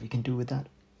 let's see what we can do with that.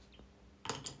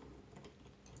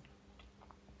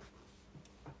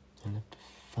 I have to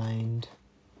find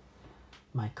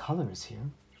my colors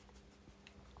here.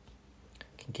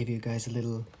 I can give you guys a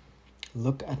little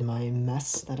look at my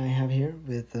mess that I have here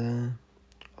with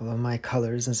all of my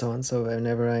colors and so on. So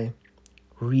whenever I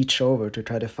reach over to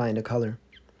try to find a color,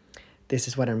 this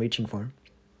is what I'm reaching for.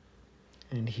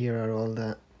 And here are all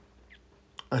the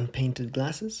unpainted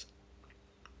glasses.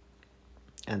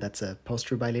 And that's a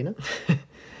poster by Lena.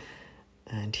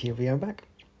 And here we are back.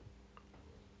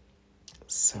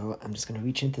 So I'm just going to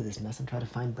reach into this mess and try to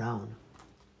find brown.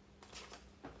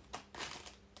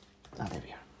 Ah, there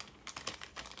we are.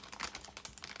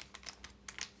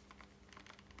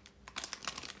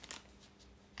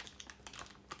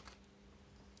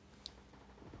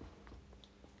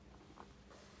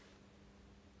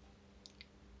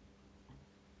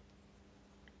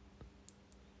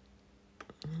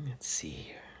 Let's see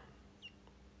here.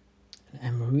 And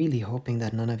I'm really hoping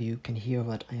that none of you can hear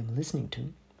what I am listening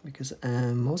to, because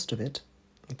most of it's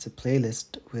a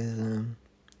playlist with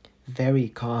very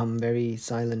calm, very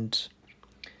silent,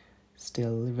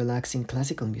 still relaxing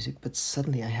classical music, but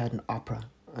suddenly I had an opera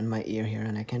on my ear here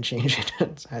and I can't change it.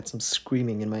 I had some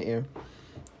screaming in my ear.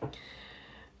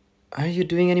 Are you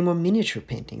doing any more miniature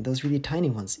painting, those really tiny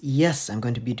ones? Yes, I'm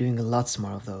going to be doing lots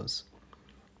more of those.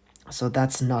 So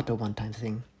that's not a one-time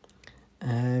thing.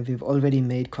 We've already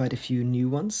made quite a few new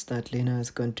ones that Lena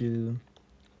is going to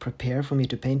prepare for me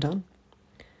to paint on.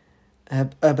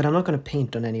 But I'm not going to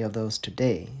paint on any of those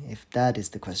today, if that is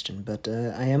the question. But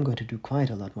I am going to do quite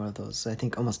a lot more of those. I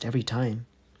think almost every time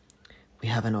we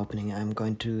have an opening, I'm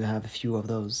going to have a few of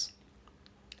those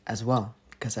as well,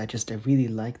 because I really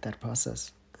like that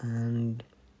process. And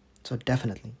so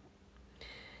definitely.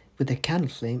 With the candle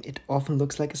flame, it often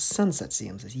looks like a sunset,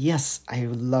 seems. Yes, I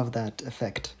love that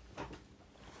effect.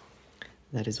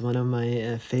 That is one of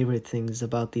my favorite things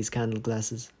about these candle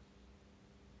glasses.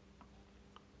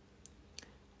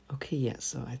 Okay, yeah,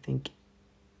 so I think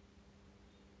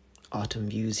autumn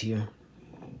views here.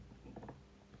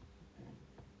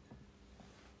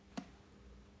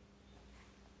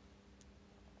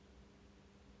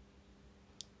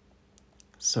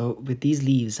 So with these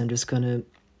leaves, I'm just gonna,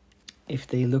 if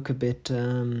they look a bit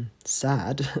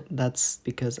sad, that's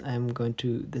because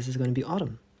this is going to be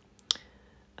autumn.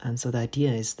 And so the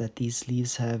idea is that these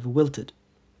leaves have wilted.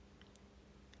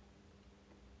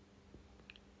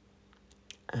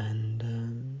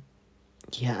 And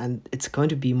yeah, and it's going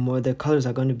to be more, the colors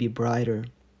are going to be brighter.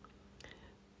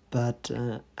 But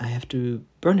I have to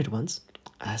burn it once,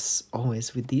 as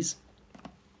always with these,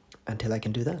 until I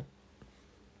can do that.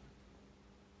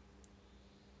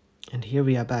 And here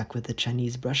we are back with the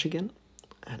Chinese brush again.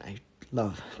 And I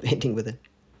love painting with it.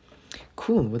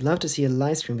 Cool, would love to see a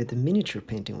live stream with the miniature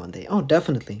painting one day. Oh,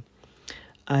 definitely.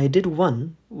 I did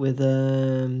one with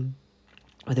a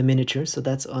miniature, so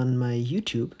that's on my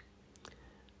YouTube.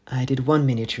 I did one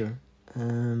miniature,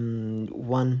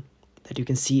 one that you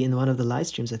can see in one of the live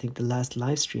streams. I think the last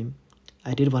live stream,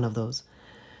 I did one of those.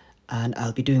 And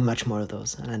I'll be doing much more of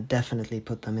those, and I'll definitely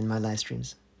put them in my live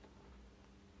streams.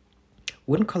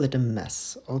 Wouldn't call it a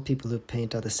mess. All people who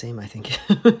paint are the same, I think.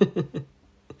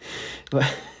 Well,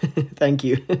 thank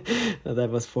you.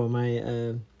 That was for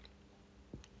my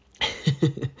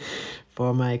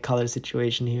for my color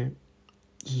situation here.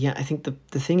 Yeah, I think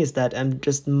the thing is that I'm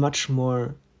just much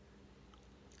more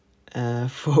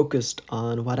focused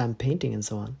on what I'm painting and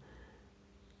so on.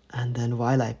 And then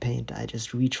while I paint, I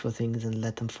just reach for things and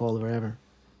let them fall wherever.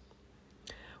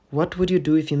 What would you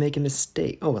do if you make a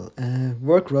mistake? Oh, well,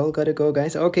 work roll, gotta go,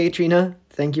 guys. Okay, Trina,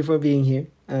 thank you for being here,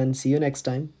 and see you next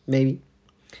time, maybe.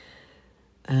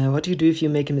 What do you do if you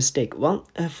make a mistake? Well,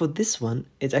 for this one,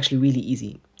 it's actually really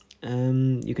easy.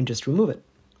 You can just remove it.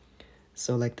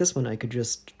 So like this one, I could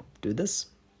just do this,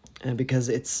 because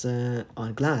it's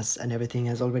on glass and everything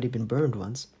has already been burned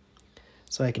once.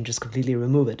 So I can just completely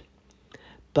remove it.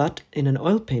 But in an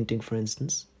oil painting, for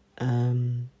instance,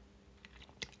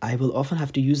 I will often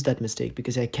have to use that mistake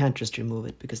because I can't just remove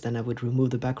it, because then I would remove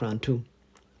the background too.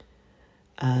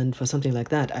 And for something like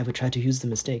that, I would try to use the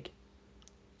mistake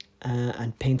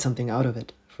and paint something out of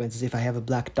it. For instance, if I have a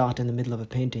black dot in the middle of a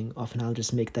painting, often I'll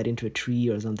just make that into a tree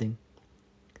or something.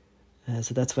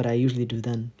 So that's what I usually do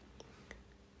then.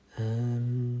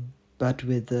 But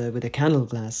with a candle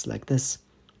glass like this,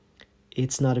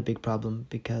 it's not a big problem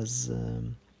because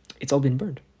it's all been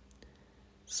burned.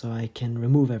 So I can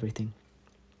remove everything.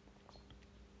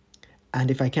 And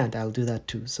if I can't, I'll do that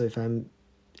too. So if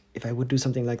I would do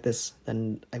something like this,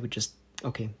 then I would just,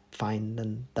 okay, fine,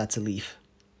 then that's a leaf.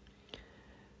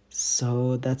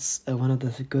 So that's one of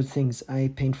the good things.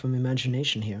 I paint from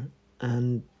imagination here,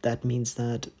 and that means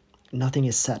that nothing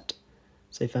is set.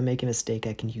 So if I make a mistake,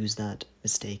 I can use that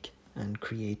mistake and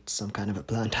create some kind of a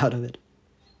plant out of it.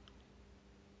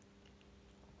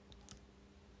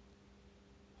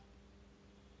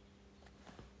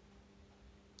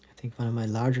 I think one of my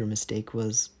larger mistakes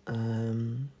was,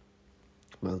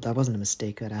 well, that wasn't a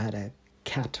mistake, that I had a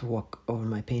cat walk over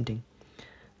my painting.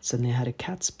 Suddenly I had a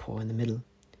cat's paw in the middle,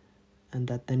 and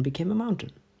that then became a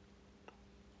mountain.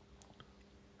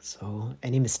 So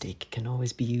any mistake can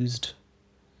always be used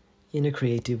in a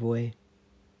creative way.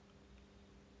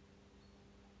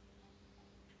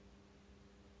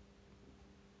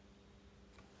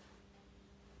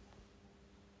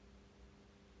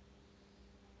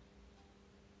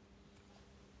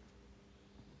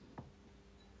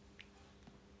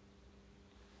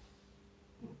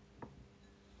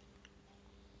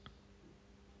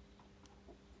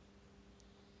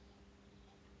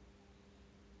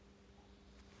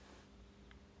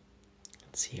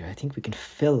 Let's see here, I think we can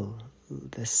fill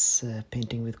this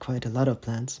painting with quite a lot of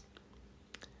plants.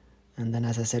 And then,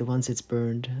 as I said, once it's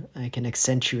burned, I can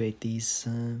accentuate these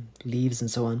leaves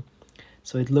and so on.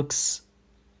 So it looks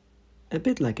a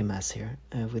bit like a mess here,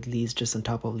 with leaves just on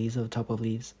top of leaves on top of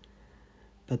leaves.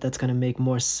 But that's going to make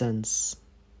more sense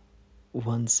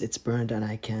once it's burned and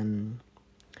I can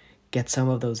get some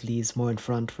of those leaves more in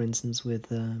front, for instance, with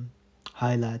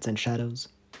highlights and shadows.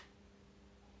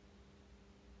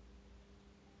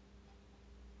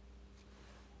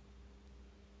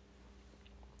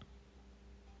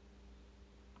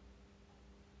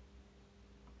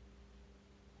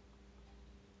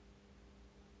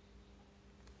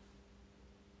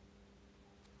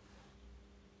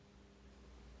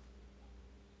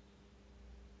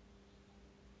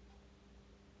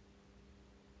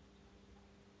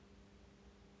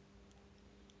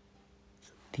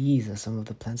 These are some of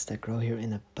the plants that grow here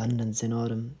in abundance in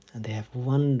autumn, and they have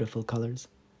wonderful colors.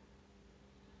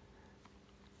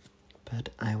 But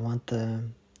I want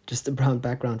just the brown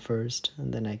background first,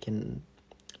 and then I can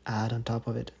add on top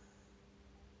of it.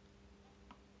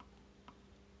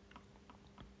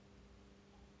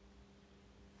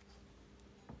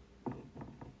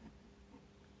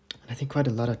 I think quite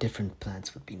a lot of different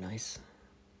plants would be nice.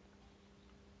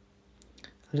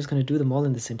 I'm just going to do them all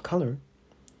in the same color,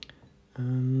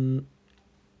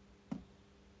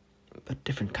 but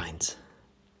different kinds.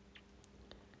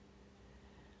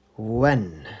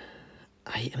 When?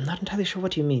 I am not entirely sure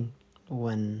what you mean.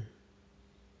 When?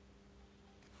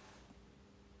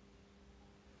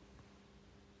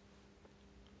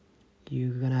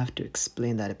 You're gonna have to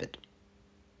explain that a bit.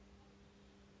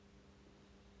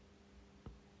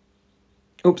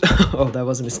 Oops! Oh, that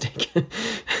was a mistake.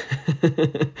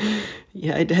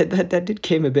 Yeah, that did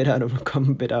come a bit out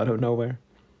of nowhere.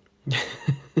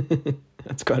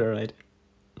 That's quite alright.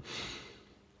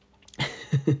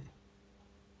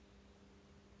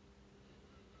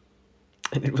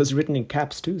 And it was written in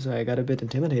caps too, so I got a bit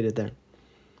intimidated there.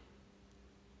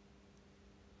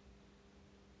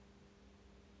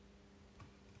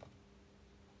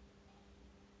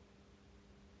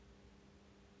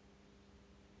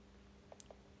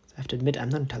 So I have to admit, I'm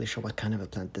not entirely sure what kind of a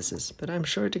plant this is, but I'm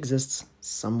sure it exists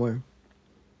somewhere.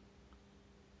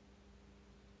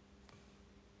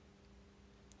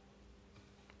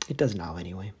 It does now,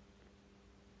 anyway.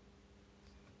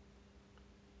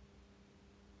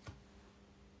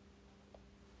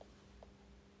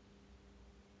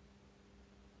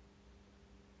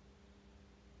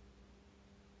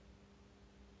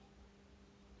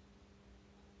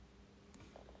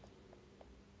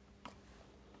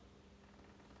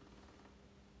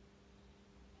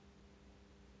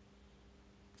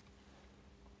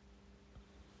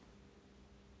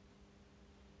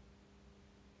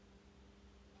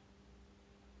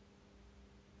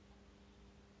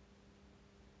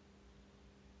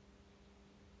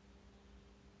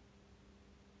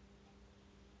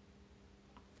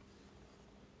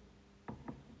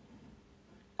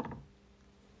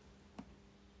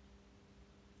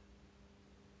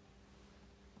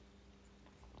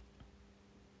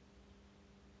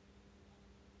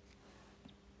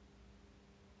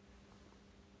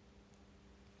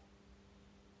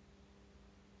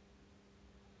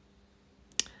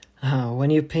 When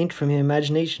you paint from your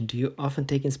imagination, do you often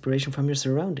take inspiration from your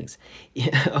surroundings?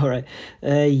 Yeah, all right.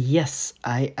 Yes,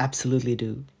 I absolutely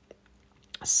do.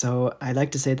 So I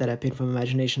like to say that I paint from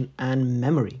imagination and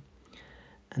memory.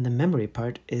 And the memory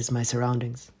part is my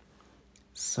surroundings.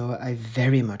 So I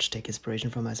very much take inspiration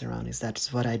from my surroundings.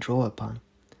 That's what I draw upon.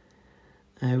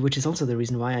 Which is also the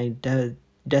reason why I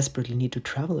desperately need to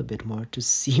travel a bit more to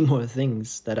see more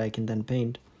things that I can then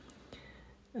paint.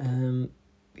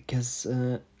 Because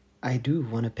I do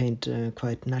want to paint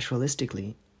quite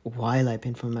naturalistically while I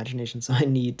paint from imagination, so I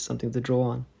need something to draw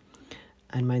on.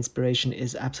 And my inspiration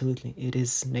is absolutely, it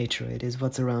is nature, it is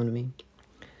what's around me.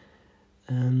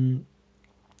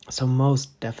 So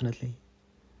most definitely.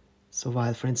 So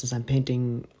while, for instance, I'm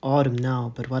painting autumn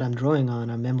now, but what I'm drawing on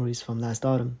are memories from last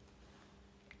autumn.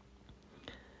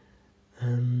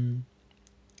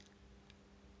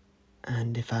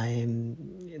 And if I'm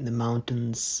in the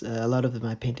mountains, a lot of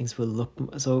my paintings will look,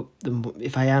 so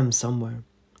if I am somewhere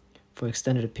for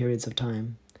extended periods of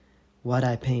time, what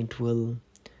I paint will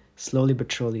slowly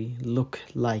but surely look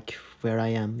like where I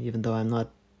am, even though I'm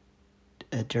not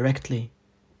directly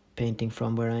painting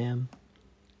from where I am.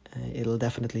 It'll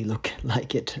definitely look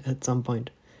like it at some point.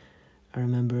 I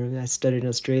remember I studied in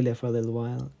Australia for a little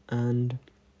while, and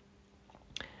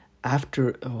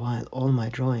after a while, all my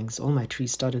drawings, all my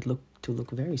trees started to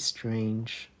look very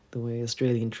strange, the way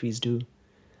Australian trees do.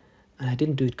 And I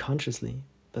didn't do it consciously,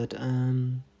 but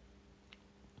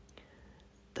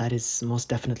that is most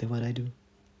definitely what I do.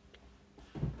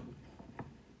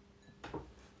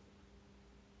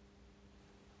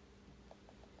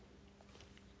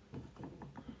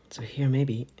 So here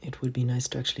maybe it would be nice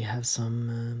to actually have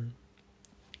some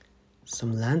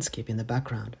landscape in the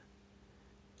background.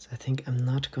 So I think I'm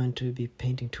not going to be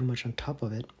painting too much on top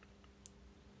of it.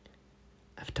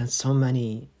 I've done so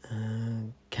many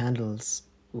candles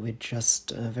with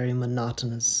just very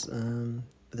monotonous,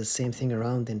 the same thing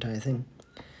around the entire thing.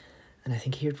 And I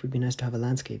think here it would be nice to have a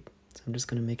landscape. So I'm just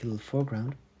going to make a little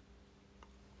foreground.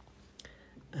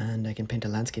 And I can paint a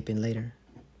landscape in later.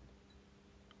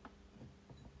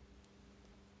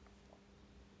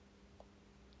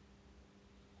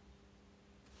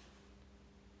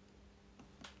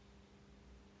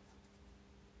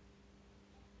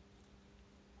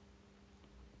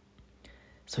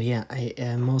 So yeah,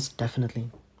 I most definitely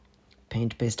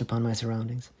paint based upon my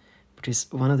surroundings, which is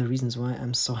one of the reasons why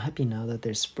I'm so happy now that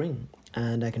there's spring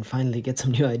and I can finally get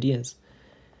some new ideas.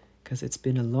 Because it's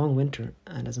been a long winter,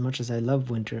 and as much as I love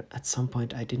winter, at some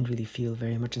point I didn't really feel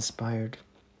very much inspired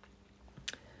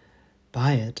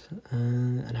by it,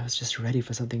 and I was just ready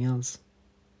for something else.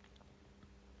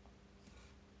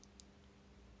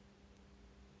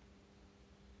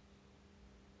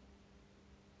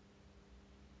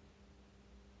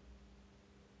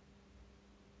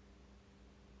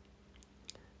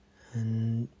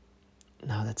 And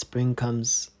now that spring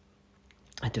comes,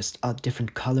 I just add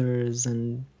different colors,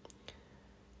 and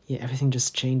yeah, everything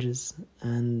just changes,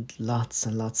 and lots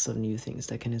of new things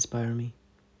that can inspire me.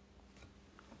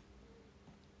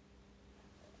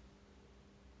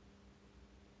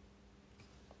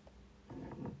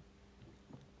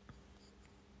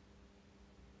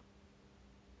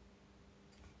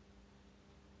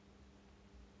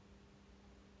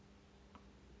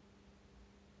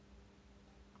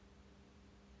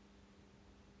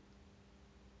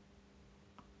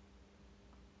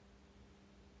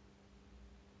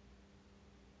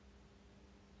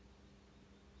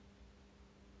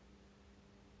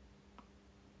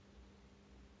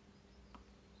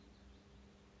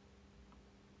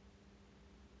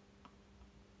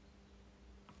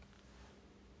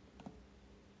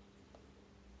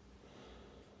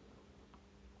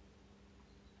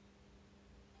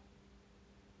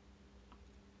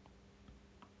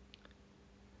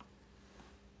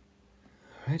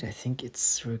 Right, I think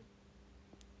we're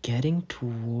getting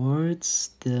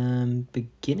towards the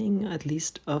beginning, at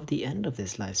least, of the end of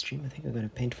this live stream. I think I'm going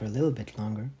to paint for a little bit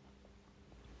longer.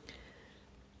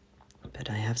 But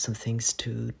I have some things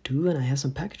to do, and I have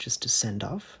some packages to send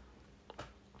off.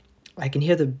 I can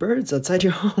hear the birds outside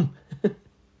your home.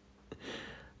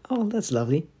 Oh, that's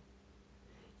lovely.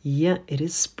 Yeah, it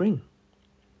is spring.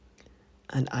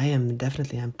 And I'm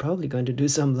probably going to do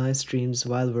some live streams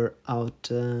while we're out.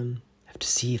 I have to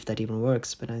see if that even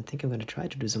works, but I think I'm going to try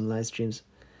to do some live streams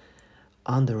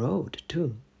on the road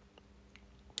too.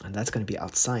 And that's going to be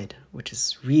outside, which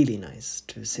is really nice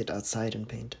to sit outside and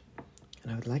paint.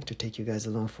 And I would like to take you guys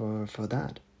along for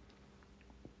that.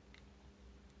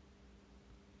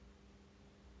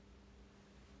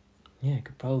 Yeah, I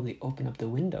could probably open up the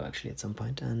window actually at some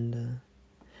point, and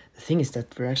The thing is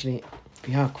that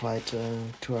we are quite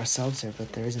to ourselves here,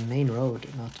 but there is a main road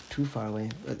not too far away.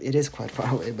 But it is quite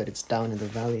far away, but it's down in the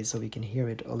valley, so we can hear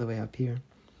it all the way up here.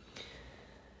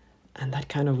 And that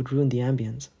kind of would ruin the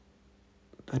ambience.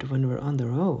 But when we're on the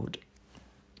road,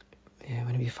 yeah,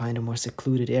 when we find a more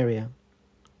secluded area,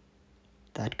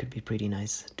 that could be pretty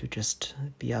nice to just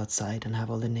be outside and have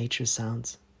all the nature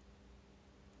sounds.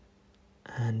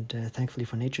 And thankfully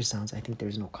for nature sounds, I think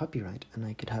there's no copyright, and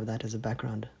I could have that as a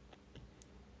background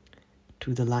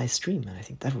to the live stream, and I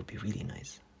think that would be really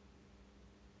nice.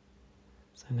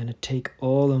 So I'm going to take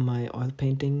all of my oil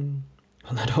painting,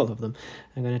 well, not all of them,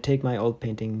 I'm going to take my oil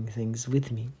painting things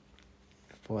with me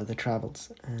for the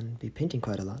travels and be painting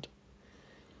quite a lot.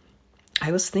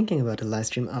 I was thinking about a live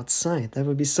stream outside. That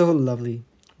would be so lovely,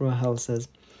 Rahel says.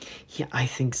 Yeah, I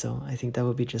think so. I think that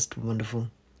would be just wonderful.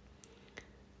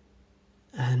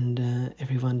 And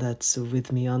everyone that's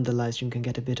with me on the live stream can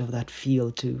get a bit of that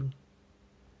feel too.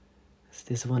 It's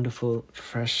this wonderful,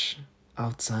 fresh,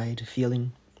 outside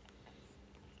feeling.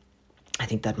 I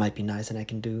think that might be nice, and I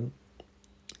can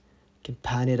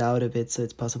pan it out a bit so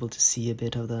it's possible to see a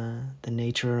bit of the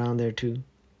nature around there too.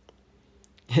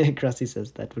 Krusty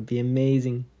says that would be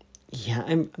amazing.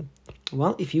 Yeah,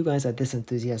 well, if you guys are this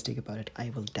enthusiastic about it, I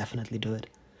will definitely do it.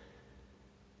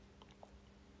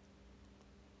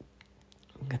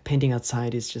 Painting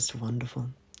outside is just wonderful.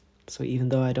 So even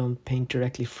though I don't paint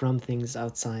directly from things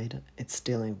outside, it's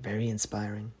still very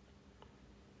inspiring.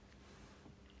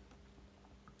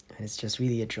 And it's just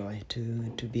really a joy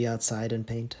to be outside and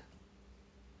paint.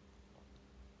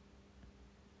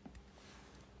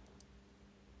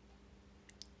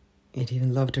 I'd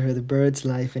even love to hear the birds'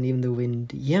 life and even the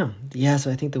wind. Yeah, so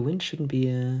I think the wind shouldn't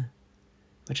be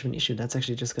much of an issue. That's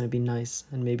actually just going to be nice.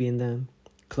 And maybe in the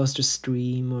close to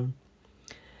stream, or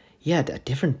yeah, at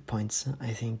different points, I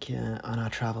think, on our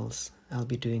travels, I'll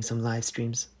be doing some live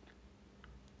streams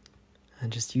and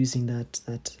just using that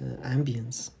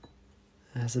ambience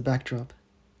as a backdrop.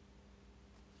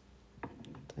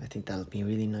 I think that'll be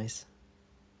really nice.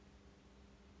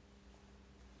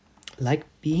 Like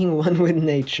being one with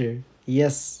nature.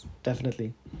 Yes,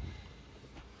 definitely.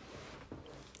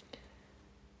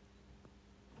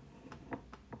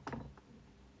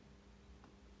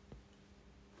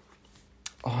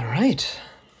 All right.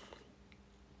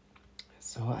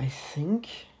 So I think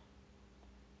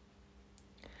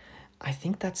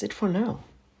that's it for now.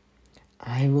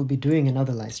 I will be doing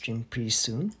another live stream pretty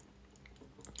soon.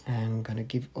 I'm gonna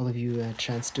give all of you a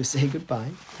chance to say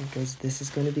goodbye, because this is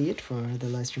gonna be it for the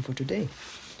live stream for today.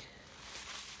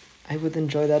 I would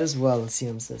enjoy that as well,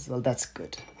 Siam says. Well, that's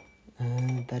good.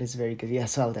 That is very good. Yeah,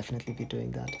 so I'll definitely be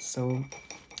doing that. So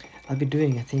I'll be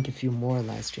doing, I think, a few more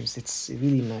live streams. It's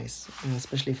really nice,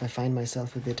 especially if I find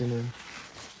myself a bit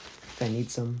if I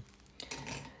need some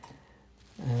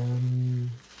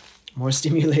more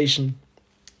stimulation.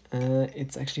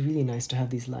 It's actually really nice to have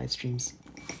these live streams.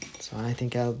 So I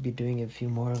think I'll be doing a few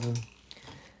more of them.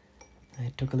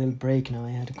 I took a little break now. I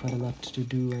had quite a lot to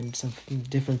do and some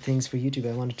different things for YouTube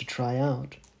I wanted to try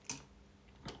out.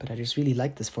 But I just really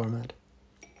like this format.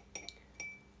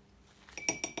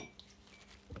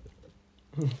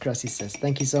 Krusty says,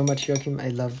 thank you so much, Joachim. I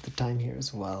loved the time here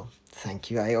as well. Thank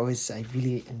you. I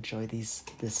really enjoy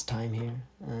this time here.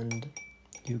 And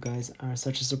you guys are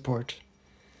such a support.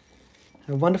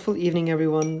 A wonderful evening,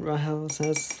 everyone, Rahel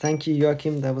says. Thank you,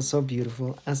 Joachim. That was so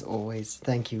beautiful, as always.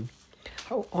 Thank you.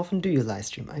 How often do you live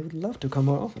stream? I would love to come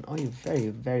more often. Oh, you're very,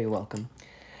 very welcome.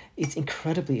 It's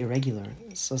incredibly irregular.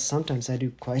 So sometimes I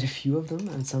do quite a few of them,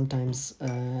 and sometimes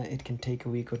it can take a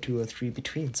week or 2 or 3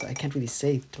 between. So I can't really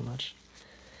say too much.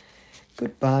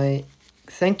 Goodbye.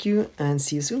 Thank you, and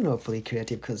see you soon, hopefully,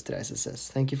 Creative Kunstreise says.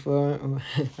 Thank you for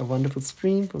a wonderful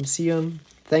stream from Siam.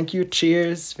 Thank you,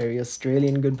 cheers. Very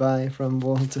Australian goodbye from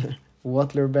Walter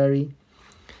Wattlerberry.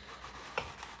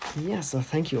 Yeah, so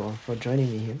thank you all for joining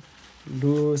me here.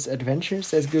 Lou's Adventure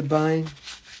says goodbye.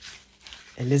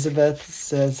 Elizabeth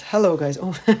says, hello, guys.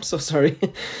 Oh, I'm so sorry.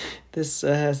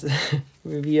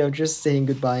 We are just saying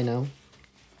goodbye now.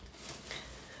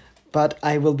 But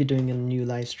I will be doing a new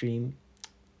live stream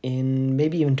in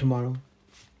maybe even tomorrow.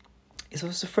 It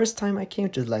was the first time I came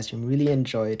to the live stream. Really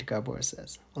enjoyed, Gabor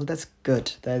says. Well, that's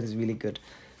good. That is really good.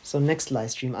 So next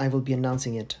live stream, I will be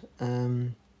announcing it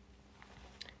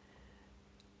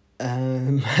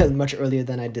much earlier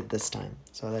than I did this time,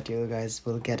 so that you guys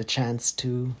will get a chance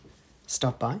to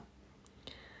stop by.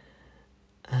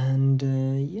 And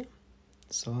yeah,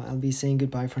 so I'll be saying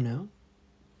goodbye for now,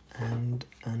 and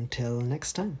until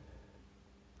next time.